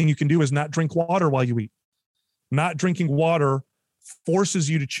 Another thing you can do is not drink water while you eat. Not drinking water forces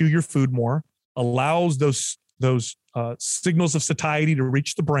you to chew your food more, allows those signals of satiety to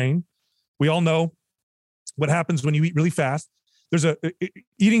reach the brain. We all know what happens when you eat really fast.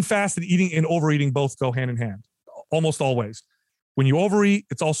 Eating fast and eating and overeating both go hand in hand, almost always. When you overeat,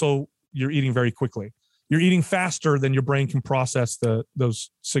 it's also, you're eating very quickly. You're eating faster than your brain can process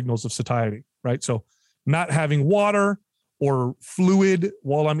those signals of satiety, right? So not having water or fluid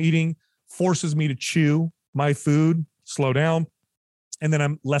while I'm eating forces me to chew my food, slow down, and then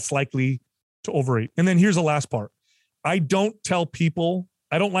I'm less likely to overeat. And then here's the last part. I don't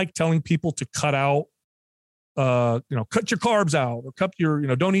like telling people to cut out, cut your carbs out, or cut your,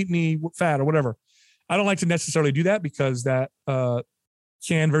 don't eat any fat or whatever. I don't like to necessarily do that, because that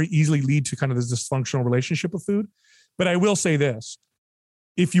can very easily lead to kind of this dysfunctional relationship with food. But I will say this: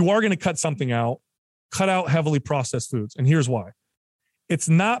 if you are going to cut something out, cut out heavily processed foods. And here's why. It's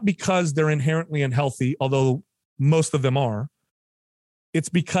not because they're inherently unhealthy, although most of them are. It's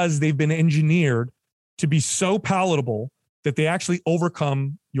because they've been engineered to be so palatable that they actually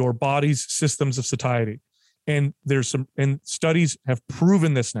overcome your body's systems of satiety. And studies have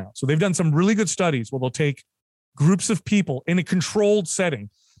proven this now. So they've done some really good studies where they'll take groups of people in a controlled setting.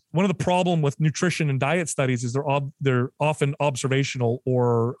 One of the problem with nutrition and diet studies is they're often observational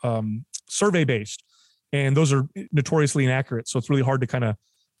or survey based, and those are notoriously inaccurate. So it's really hard to kind of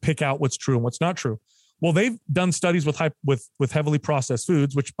pick out what's true and what's not true. Well, they've done studies with heavily processed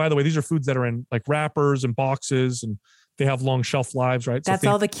foods, which, by the way, these are foods that are in like wrappers and boxes, and they have long shelf lives, right? That's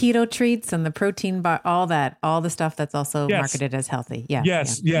all the keto treats and the protein bar, all the stuff that's also marketed as healthy. Yeah.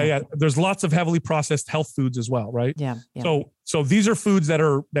 Yes. Yeah. There's lots of heavily processed health foods as well, right? Yeah. So these are foods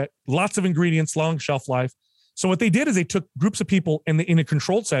that lots of ingredients, long shelf life. So what they did is they took groups of people in a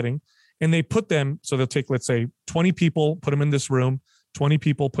controlled setting, and they put them, so they'll take, let's say, 20 people, put them in this room, 20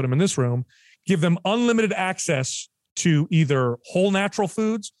 people, put them in this room, give them unlimited access to either whole natural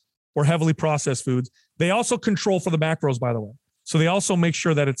foods or heavily processed foods. They also control for the macros, by the way. So they also make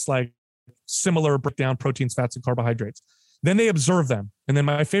sure that it's like similar breakdown proteins, fats, and carbohydrates. Then they observe them. And then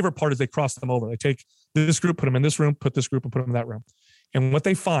my favorite part is they cross them over. They take this group, put them in this room, put this group and put them in that room. And what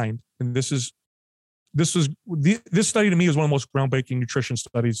they find, and this study to me is one of the most groundbreaking nutrition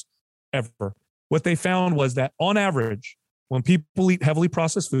studies ever. What they found was that on average, when people eat heavily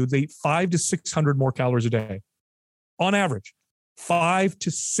processed foods, they eat 500 to 600 more calories a day. On average, 500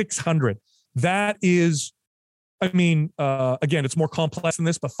 to 600. That is, again, it's more complex than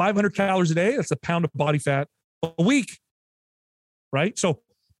this, but 500 calories a day, that's a pound of body fat a week, right? So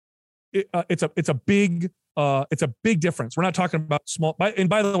it's a big difference. We're not talking about small, and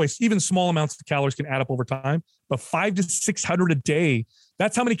by the way, even small amounts of calories can add up over time, but 500 to 600 a day,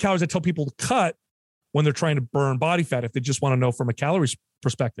 that's how many calories I tell people to cut when they're trying to burn body fat, if they just want to know from a calories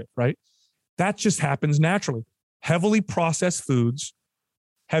perspective, right? That just happens naturally. Heavily processed foods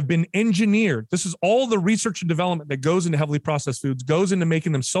have been engineered. This is all the research and development that goes into heavily processed foods, goes into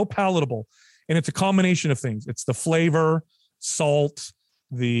making them so palatable. And it's a combination of things. It's the flavor, salt,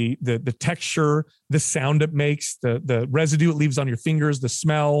 the texture, the sound it makes, the residue it leaves on your fingers, the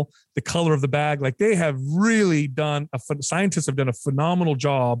smell, the color of the bag. Like, they have really scientists have done a phenomenal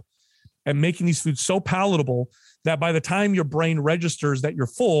job at making these foods so palatable that by the time your brain registers that you're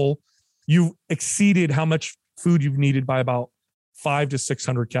full, you've exceeded how much food you've needed by about 500 to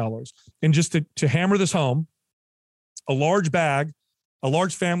 600 calories. And just to hammer this home, a large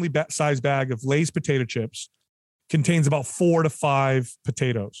family size bag of Lay's potato chips contains about 4 to 5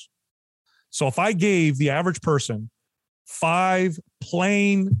 potatoes. So if I gave the average person 5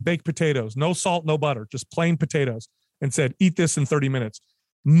 plain baked potatoes, no salt, no butter, just plain potatoes, and said, eat this in 30 minutes,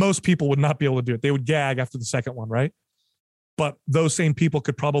 most people would not be able to do it. They would gag after the second one, right? But those same people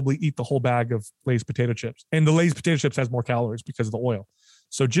could probably eat the whole bag of Lay's potato chips. And the Lay's potato chips has more calories because of the oil.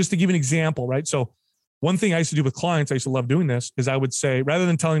 So just to give an example, right? So one thing I used to do with clients, I used to love doing this, is I would say, rather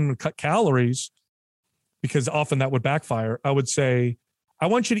than telling them to cut calories, because often that would backfire, I would say, I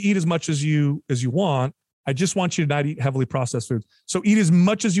want you to eat as much as you want. I just want you to not eat heavily processed foods. So eat as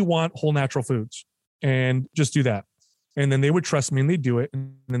much as you want whole natural foods and just do that. And then they would trust me and they do it.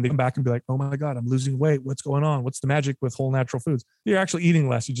 And then they come back and be like, oh my God, I'm losing weight. What's going on? What's the magic with whole natural foods? You're actually eating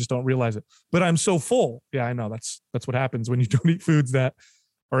less. You just don't realize it. But I'm so full. Yeah, I know. That's what happens when you don't eat foods that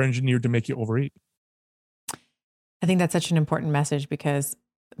are engineered to make you overeat. I think that's such an important message because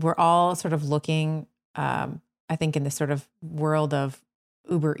we're all sort of looking, I think in this sort of world of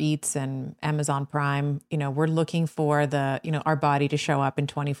Uber Eats and Amazon Prime, we're looking for our body to show up in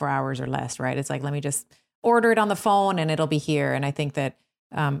 24 hours or less, right? It's like, let me just order it on the phone and it'll be here. And I think that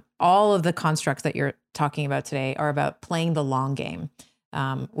all of the constructs that you're talking about today are about playing the long game,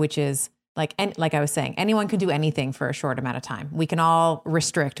 which is like I was saying, anyone can do anything for a short amount of time. We can all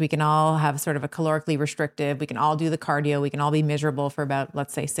restrict. We can all have sort of a calorically restrictive. We can all do the cardio. We can all be miserable for about,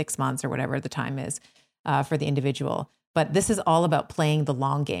 let's say, 6 months or whatever the time is for the individual. But this is all about playing the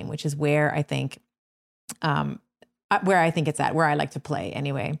long game, which is where I think it's at, where I like to play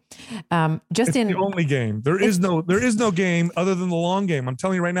anyway. It's the only game. There is no game other than the long game. I'm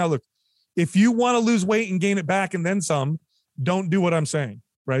telling you right now, look, if you want to lose weight and gain it back and then some, don't do what I'm saying,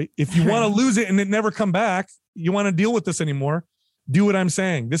 right? If you want to lose it and it never come back, you want to deal with this anymore, do what I'm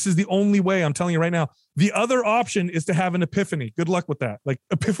saying. This is the only way. I'm telling you right now. The other option is to have an epiphany. Good luck with that. Like,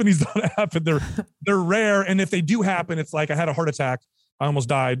 epiphanies don't happen. They're rare. And if they do happen, it's like, I had a heart attack. I almost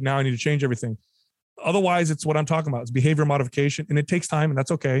died. Now I need to change everything. Otherwise, it's what I'm talking about. It's behavior modification, and it takes time, and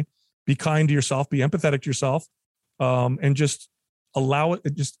that's okay. Be kind to yourself, be empathetic to yourself, and just allow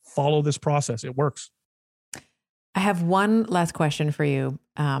it. Just follow this process. It works. I have one last question for you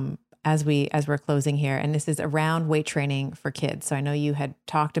as we're closing here, and this is around weight training for kids. So I know you had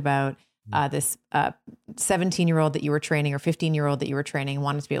talked about this 17-year-old that you were training or 15-year-old that you were training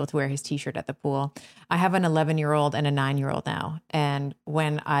wanted to be able to wear his t-shirt at the pool. I have an 11-year-old and a 9-year-old now. And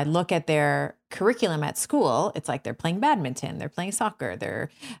when I look at their curriculum at school, it's like they're playing badminton, they're playing soccer,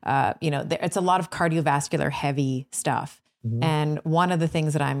 it's a lot of cardiovascular heavy stuff. Mm-hmm. And one of the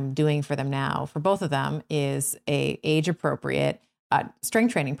things that I'm doing for them now, for both of them, is a age appropriate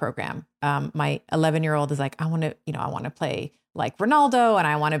strength training program. My 11-year-old is like, I want to play like Ronaldo, and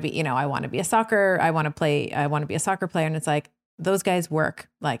I want to be a soccer player. And it's like, those guys work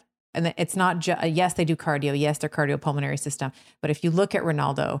like, and it's not just, yes, they do cardio. Yes, their cardiopulmonary system. But if you look at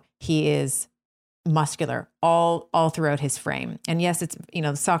Ronaldo, he is muscular all throughout his frame. And yes, it's,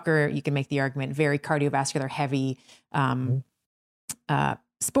 soccer, you can make the argument, very cardiovascular heavy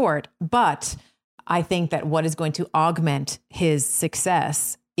sport. But I think that what is going to augment his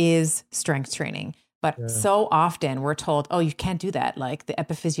success is strength training. But so often we're told, oh, you can't do that. Like the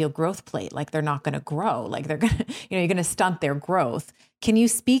epiphyseal growth plate, like they're not going to grow. Like they're going to, you're going to stunt their growth. Can you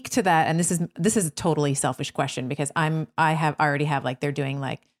speak to that? And this is a totally selfish question because I already have like, they're doing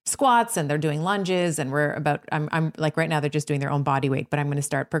like squats and they're doing lunges and I'm like right now they're just doing their own body weight, but I'm going to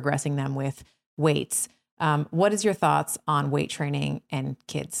start progressing them with weights. What is your thoughts on weight training and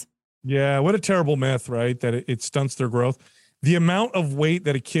kids? Yeah. What a terrible myth, right? That it stunts their growth. The amount of weight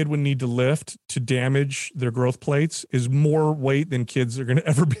that a kid would need to lift to damage their growth plates is more weight than kids are going to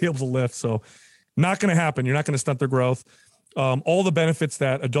ever be able to lift. So not going to happen. You're not going to stunt their growth. All the benefits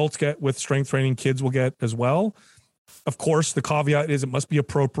that adults get with strength training, kids will get as well. Of course, the caveat is it must be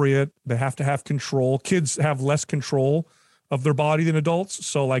appropriate. They have to have control. Kids have less control of their body than adults.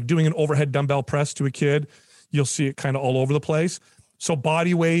 So like doing an overhead dumbbell press to a kid, you'll see it kind of all over the place. So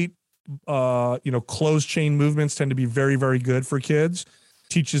body weight, closed chain movements tend to be very, very good for kids.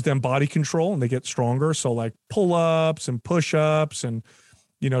 Teaches them body control and they get stronger. So like pull-ups and push-ups and,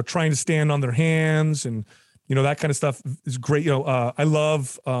 trying to stand on their hands and, that kind of stuff is great. I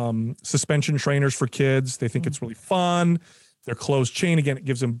love suspension trainers for kids. They think it's really fun. They're closed chain. Again, it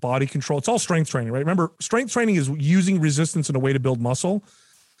gives them body control. It's all strength training, right? Remember, strength training is using resistance in a way to build muscle.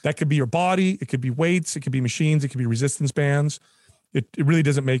 That could be your body. It could be weights. It could be machines. It could be resistance bands. It really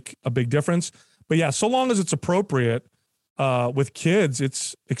doesn't make a big difference. But yeah, so long as it's appropriate with kids,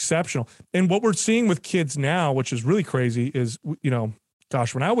 it's exceptional. And what we're seeing with kids now, which is really crazy, is, when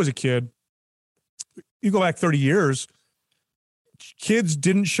I was a kid, you go back 30 years, kids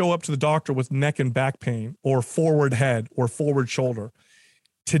didn't show up to the doctor with neck and back pain or forward head or forward shoulder.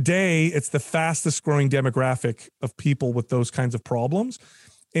 Today, it's the fastest growing demographic of people with those kinds of problems.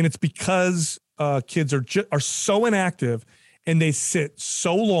 And it's because kids are so inactive and they sit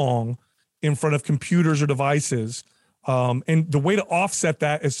so long in front of computers or devices And the way to offset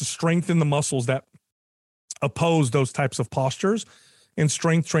that is to strengthen the muscles that oppose those types of postures. And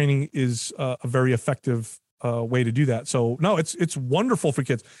strength training is a very effective way to do that. So no, it's wonderful for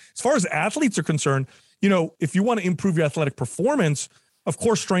kids. As far as athletes are concerned, if you want to improve your athletic performance, of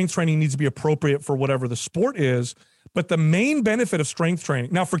course, strength training needs to be appropriate for whatever the sport is. But the main benefit of strength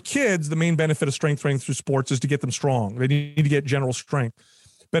training, now for kids, the main benefit of strength training through sports is to get them strong. They need to get general strength.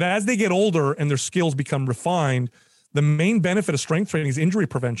 But as they get older and their skills become refined, the main benefit of strength training is injury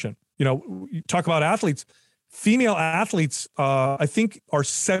prevention. You talk about athletes. Female athletes, I think, are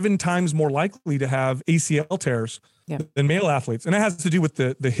 7 times more likely to have ACL tears than male athletes. And that has to do with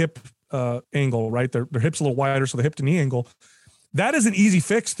the hip angle, right? Their hip's a little wider, so the hip to knee angle. That is an easy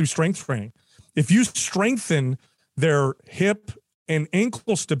fix through strength training. If you strengthen their hip and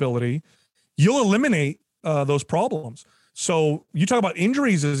ankle stability, you'll eliminate those problems. So you talk about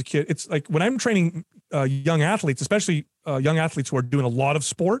injuries as a kid. It's like when I'm training young athletes, especially young athletes who are doing a lot of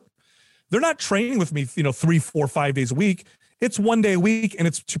sport, they're not training with me, 3, 4, 5 days a week. It's 1 day a week, and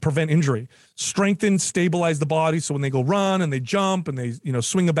it's to prevent injury. Strengthen, stabilize the body, so when they go run and they jump and they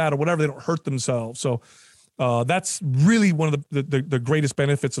swing a bat or whatever, they don't hurt themselves. So that's really one of the greatest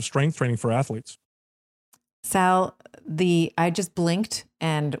benefits of strength training for athletes. Sal, I just blinked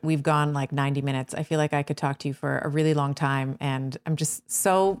and we've gone like 90 minutes. I feel like I could talk to you for a really long time, and I'm just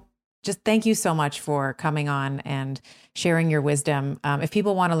thank you so much for coming on and sharing your wisdom. If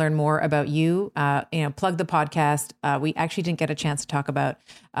people want to learn more about you, plug the podcast. We actually didn't get a chance to talk about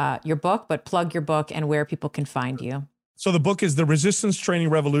your book, but plug your book and where people can find you. So the book is The Resistance Training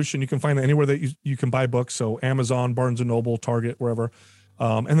Revolution. You can find it anywhere that you can buy books. So Amazon, Barnes & Noble, Target, wherever.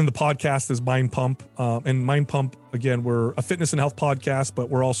 And then the podcast is Mind Pump. And Mind Pump, again, we're a fitness and health podcast,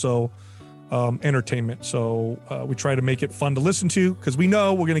 but we're also entertainment. So we try to make it fun to listen to, because we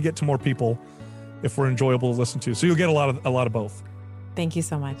know we're going to get to more people if we're enjoyable to listen to. So you'll get a lot of both. Thank you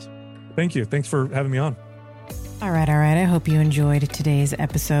so much. Thank you. Thanks for having me on. All right. I hope you enjoyed today's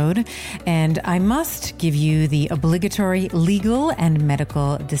episode. And I must give you the obligatory legal and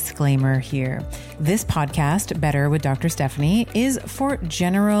medical disclaimer here. This podcast, Better with Dr. Stephanie, is for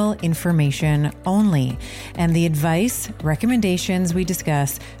general information only. And the advice, recommendations we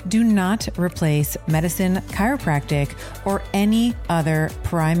discuss do not replace medicine, chiropractic, or any other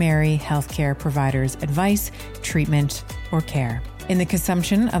primary healthcare provider's advice, treatment, or care. In the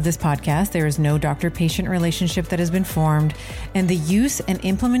consumption of this podcast, there is no doctor-patient relationship that has been formed, and the use and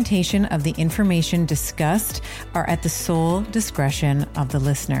implementation of the information discussed are at the sole discretion of the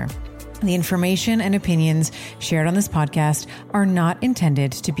listener. The information and opinions shared on this podcast are not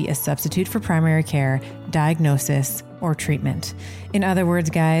intended to be a substitute for primary care, diagnosis, or treatment. In other words,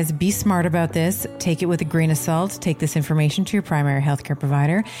 guys, be smart about this. Take it with a grain of salt. Take this information to your primary healthcare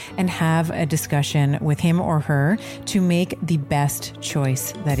provider and have a discussion with him or her to make the best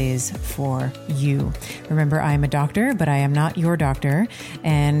choice that is for you. Remember, I am a doctor, but I am not your doctor.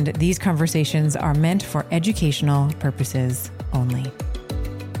 And these conversations are meant for educational purposes only.